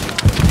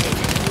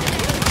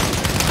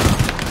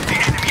 The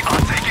enemy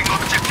are taking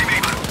objective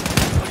Able.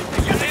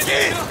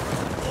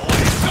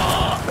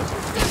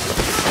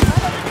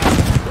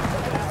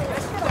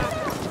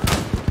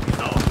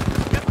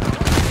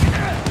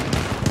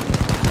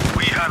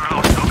 We have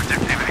lost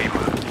objective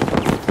Able.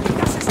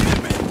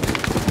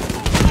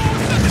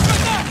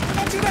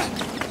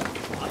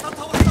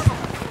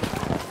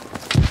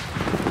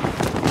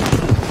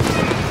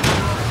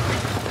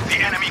 The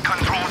enemy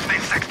controls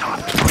this sector.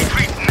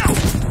 Retreat now.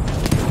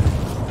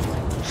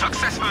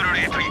 Successful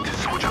retreat,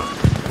 soldier.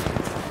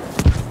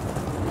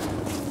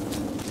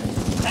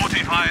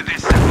 Fortify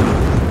this sector.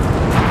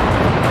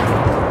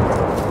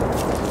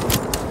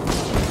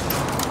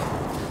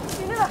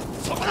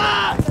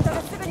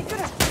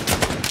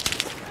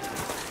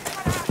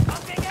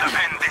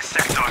 Defend this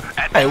sector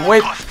at Hey, all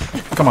wait! costs.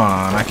 Come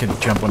on, I can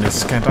jump on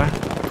this, can't I?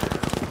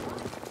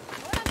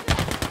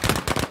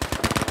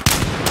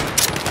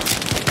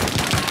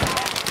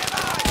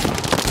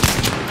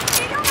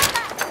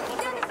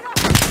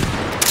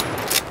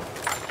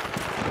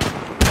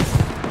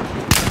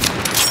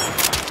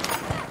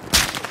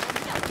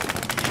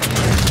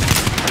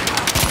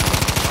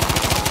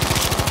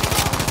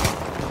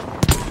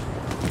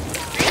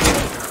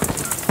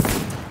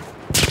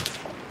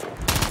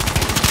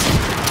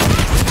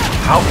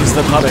 How is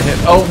that not a hit?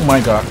 Oh my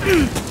god.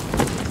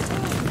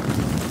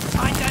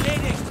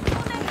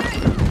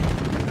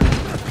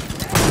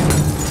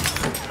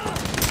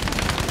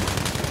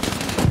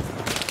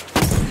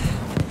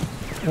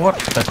 What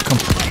a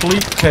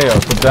complete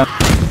chaos, but then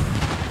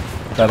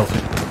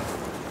battlefield.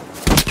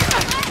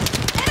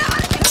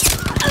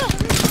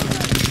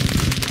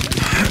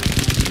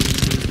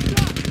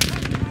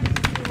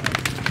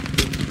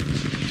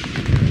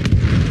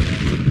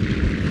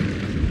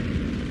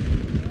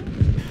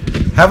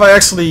 Have I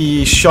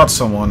actually shot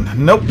someone?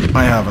 Nope,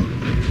 I haven't.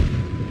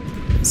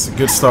 It's a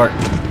good start.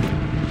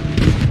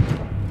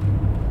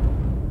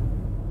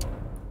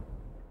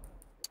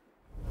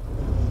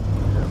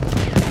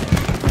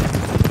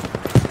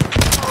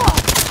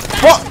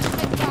 What?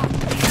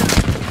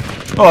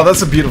 Oh,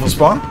 that's a beautiful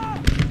spawn.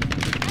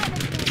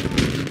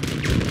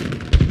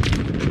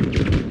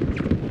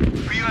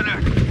 Be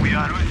alert. We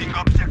are losing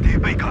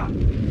objective Baker.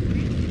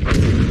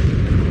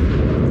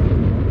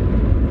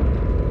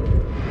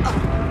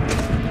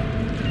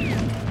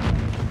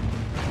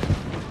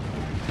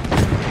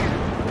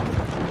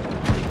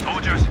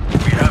 Soldiers,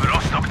 we have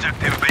lost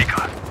objective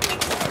Baker.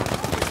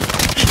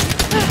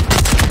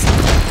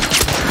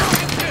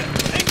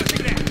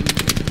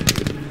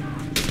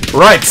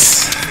 Right.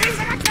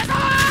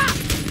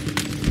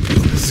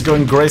 This is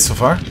going great so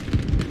far.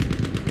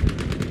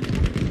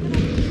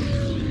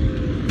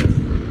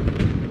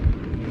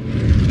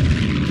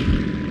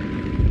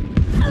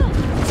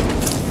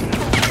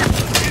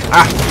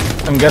 Ah!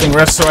 I'm getting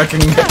rest so I can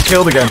get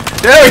killed again.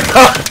 There we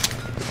go!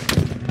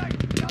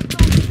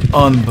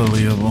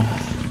 Unbelievable.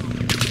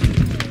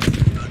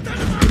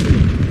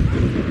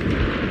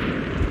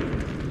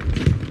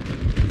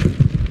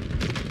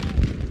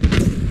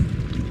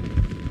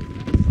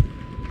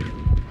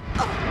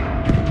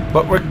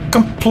 But we're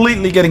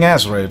completely getting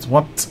ass raped.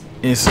 What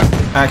is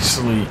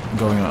actually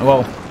going on?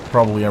 Well,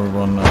 probably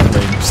everyone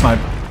playing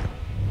sniper.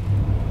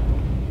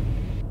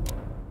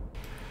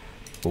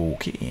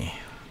 Okay.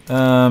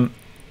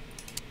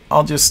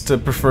 I'll just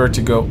prefer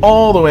to go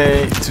all the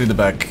way to the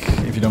back,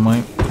 if you don't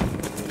mind.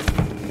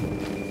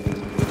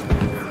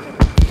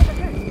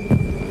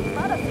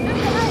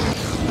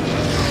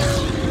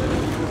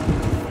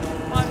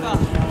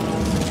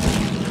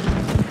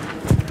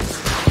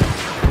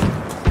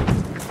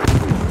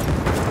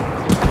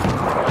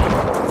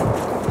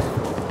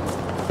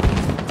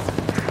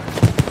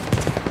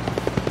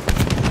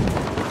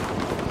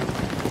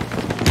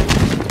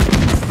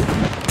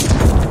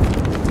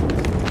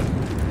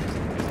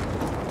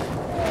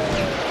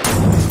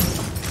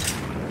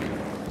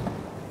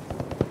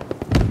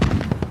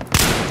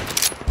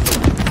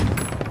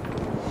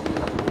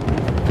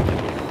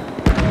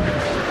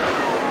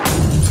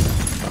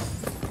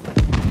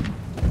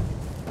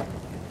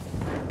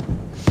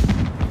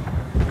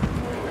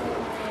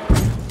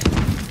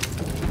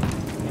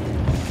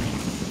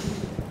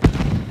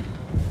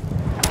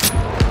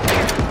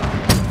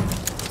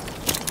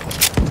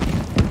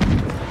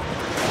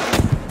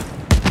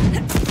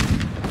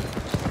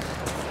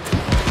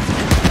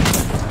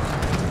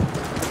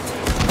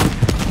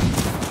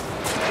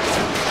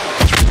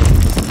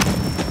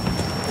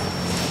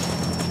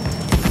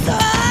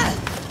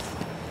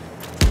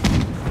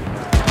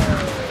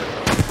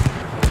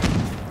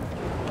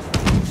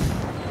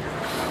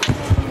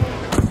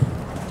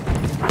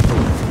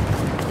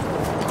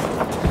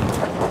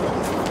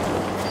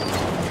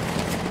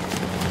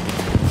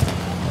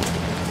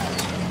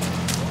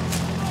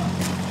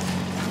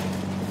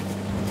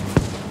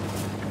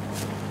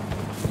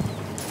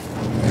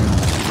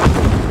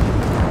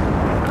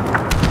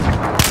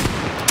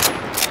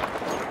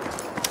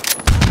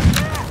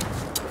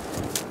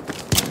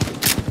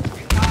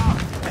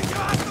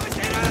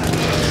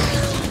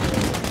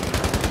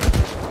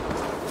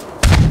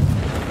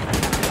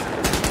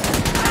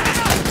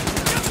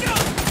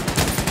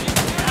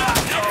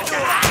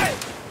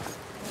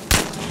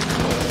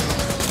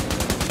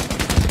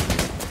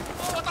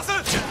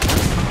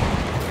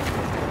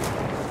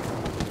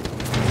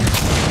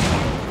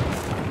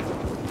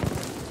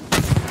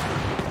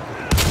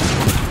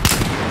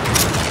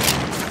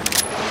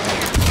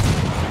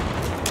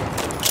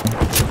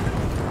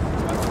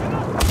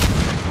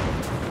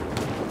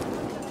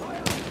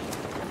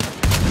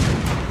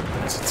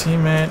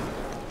 Teammate.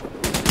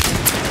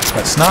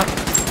 That's not.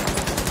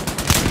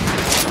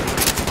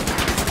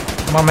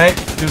 Come on, mate.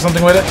 Do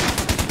something with it.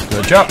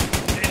 Good job.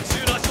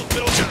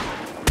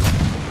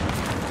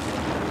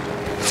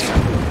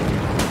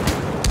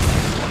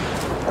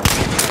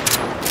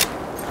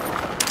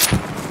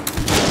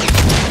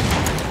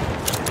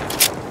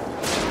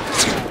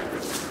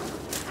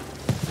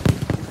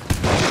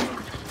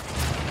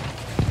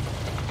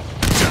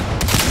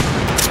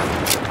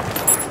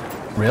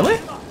 Really?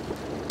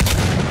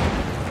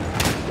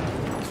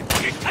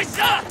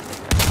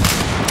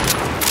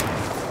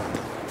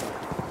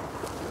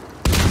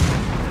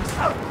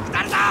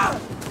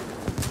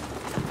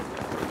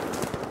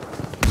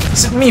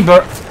 Is it me,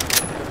 but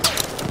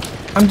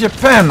I'm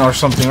Japan or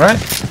something, right?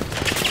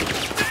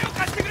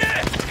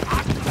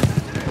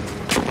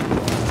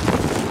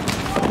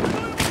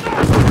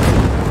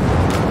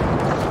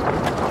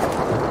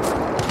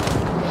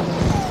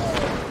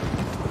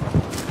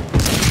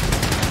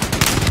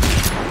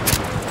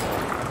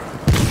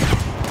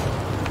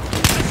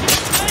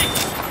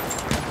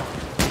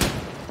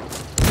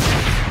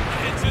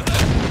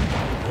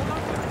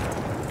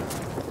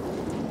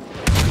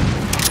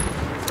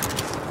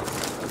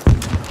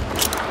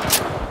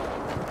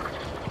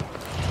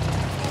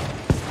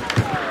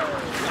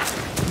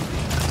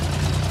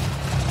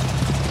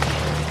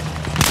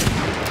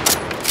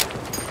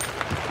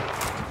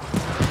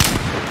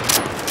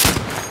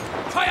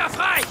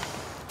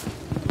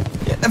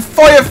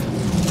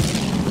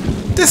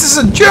 This is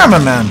a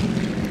German man.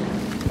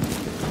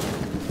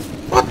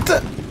 What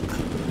the?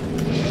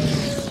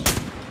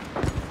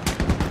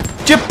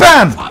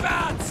 Japan!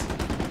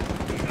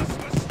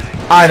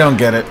 I don't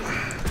get it.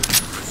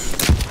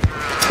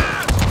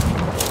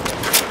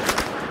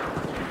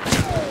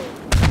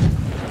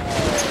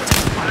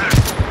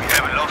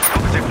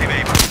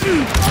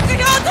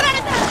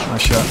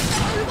 Nice shot.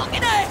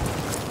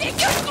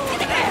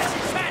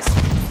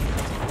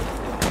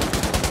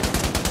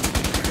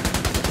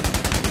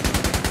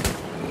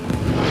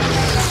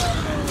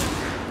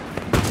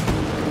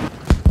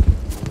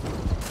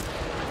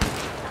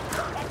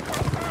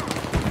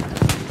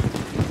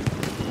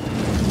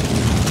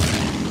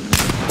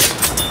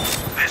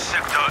 This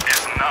sector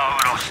is now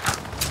lost.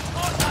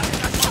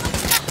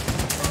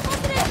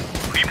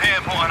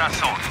 Prepare for an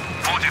assault.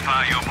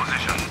 Fortify your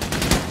position.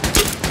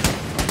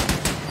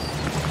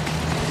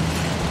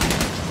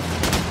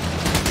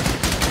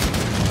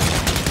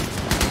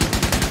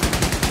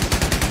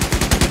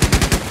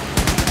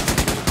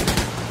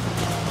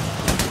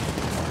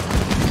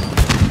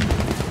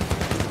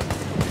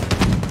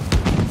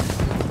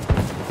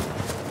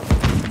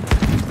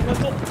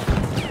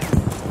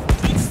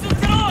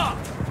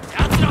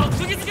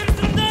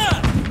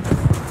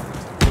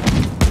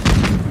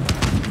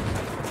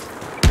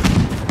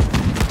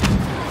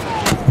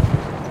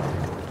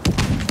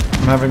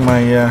 I'm having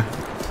my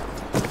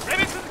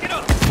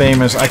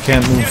famous I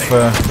can't move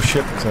for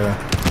shit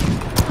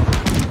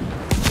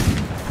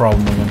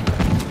problem again.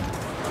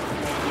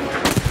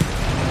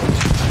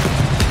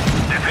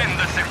 Defend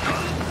the sector.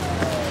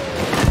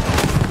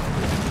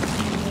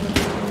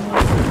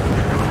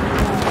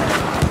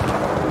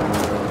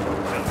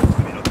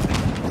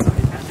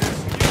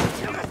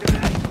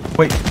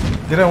 Wait,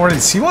 did I already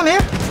see one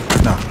here?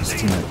 No, it's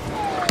teammate.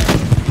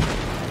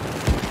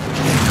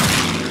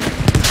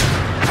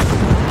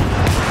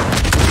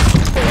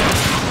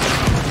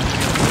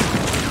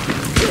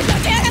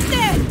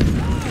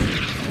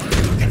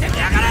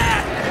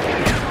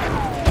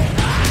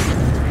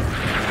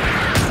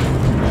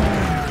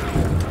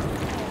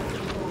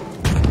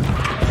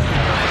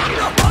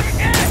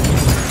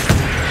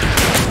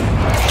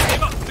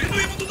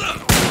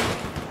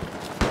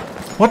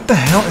 What the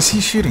hell is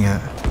he shooting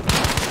at?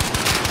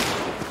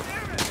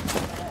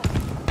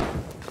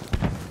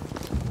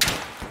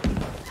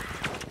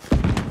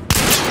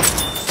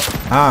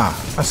 Ah,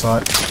 I saw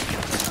it.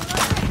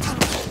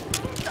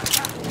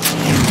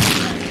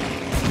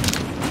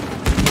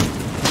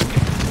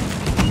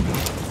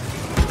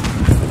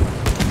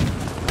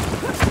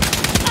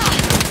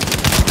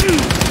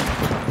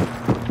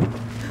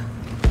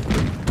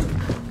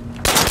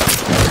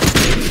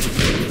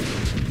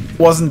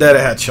 Wasn't that a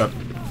headshot?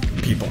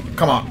 People,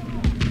 come on.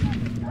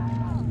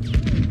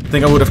 I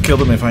think I would have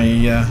killed him if I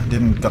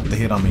didn't got the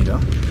hit on me though.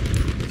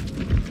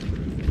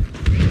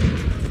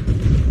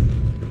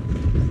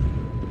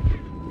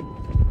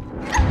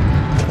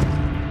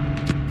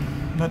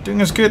 Not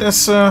doing as good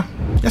as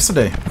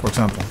yesterday, for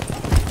example.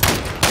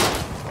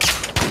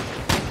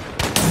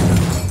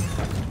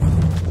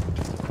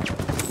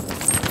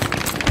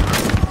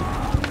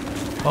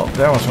 Oh,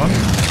 there was one.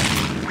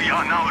 We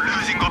are now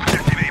losing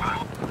objective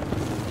Able.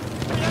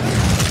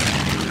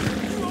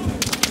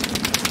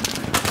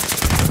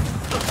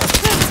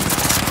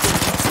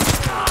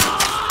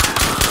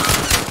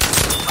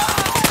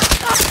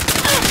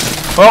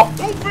 Oh!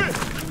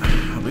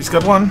 At least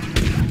got one.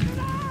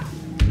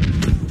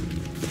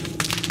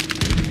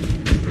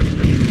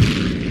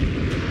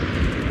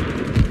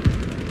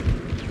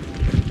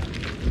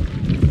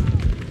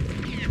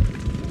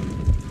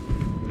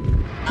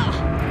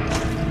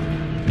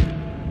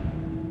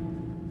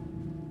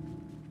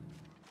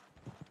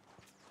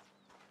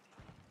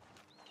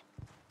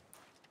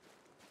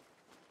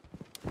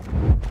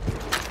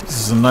 This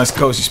is a nice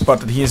cozy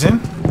spot that he is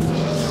in.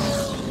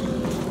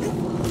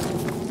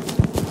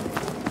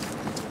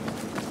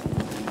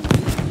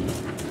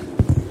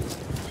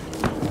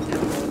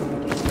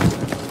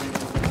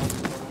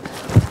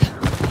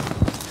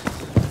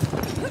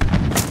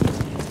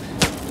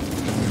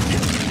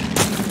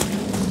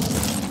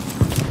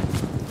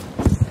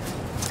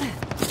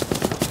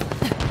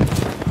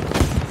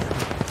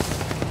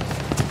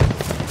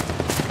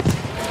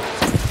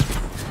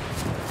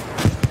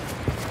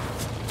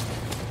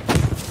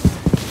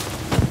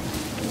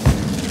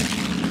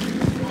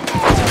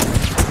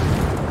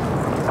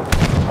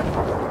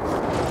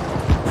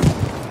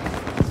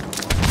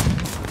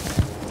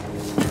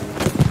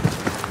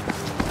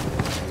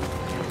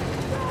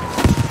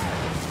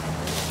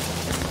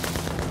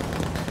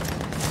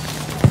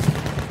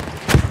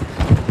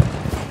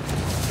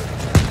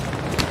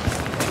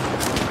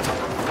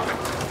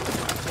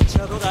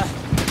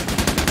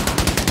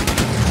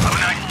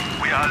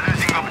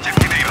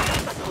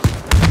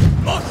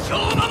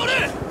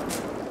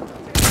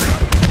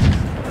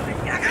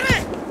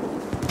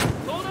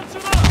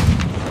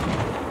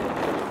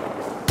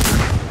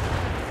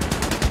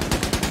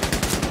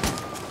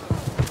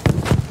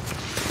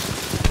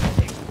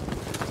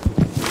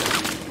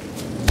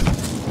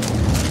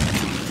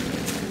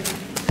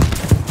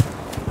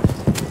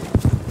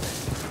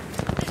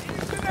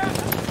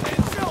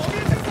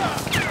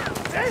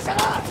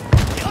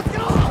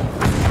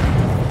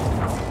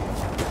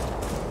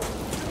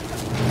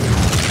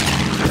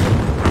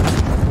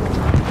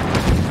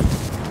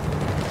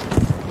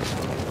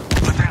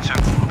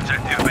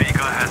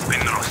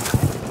 been lost.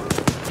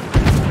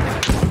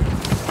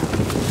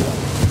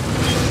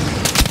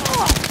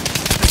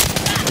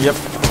 Yep.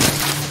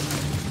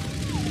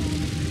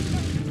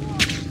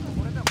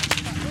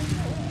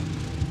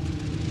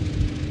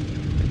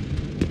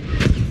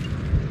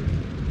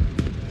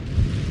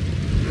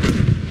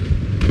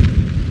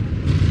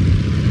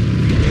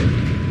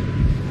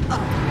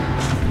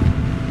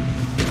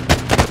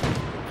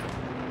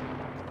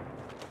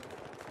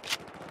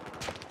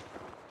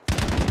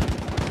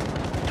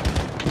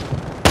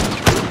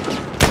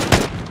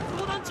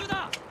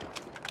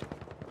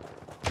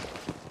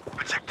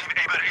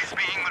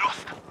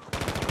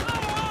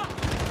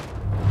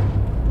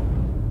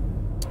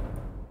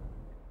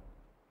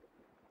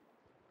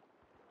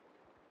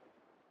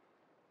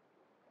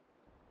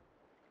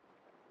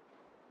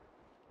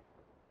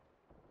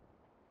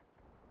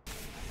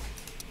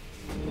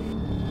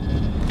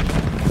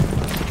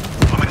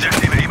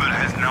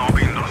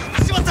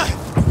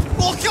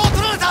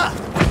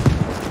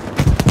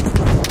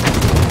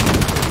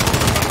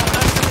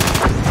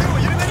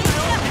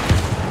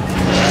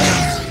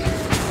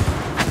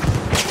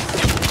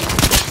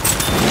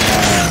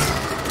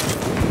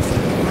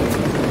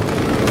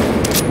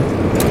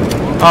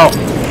 Oh,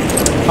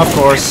 of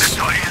course.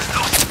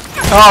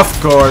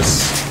 Of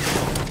course.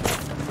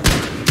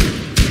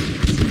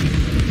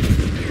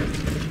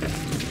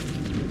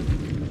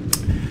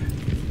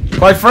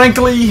 Quite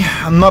frankly,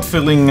 I'm not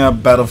feeling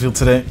Battlefield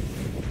today.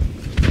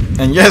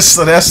 And yes,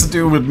 that has to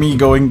do with me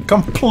going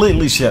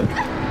completely shit.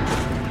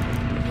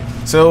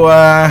 So,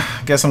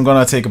 guess I'm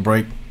gonna take a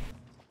break.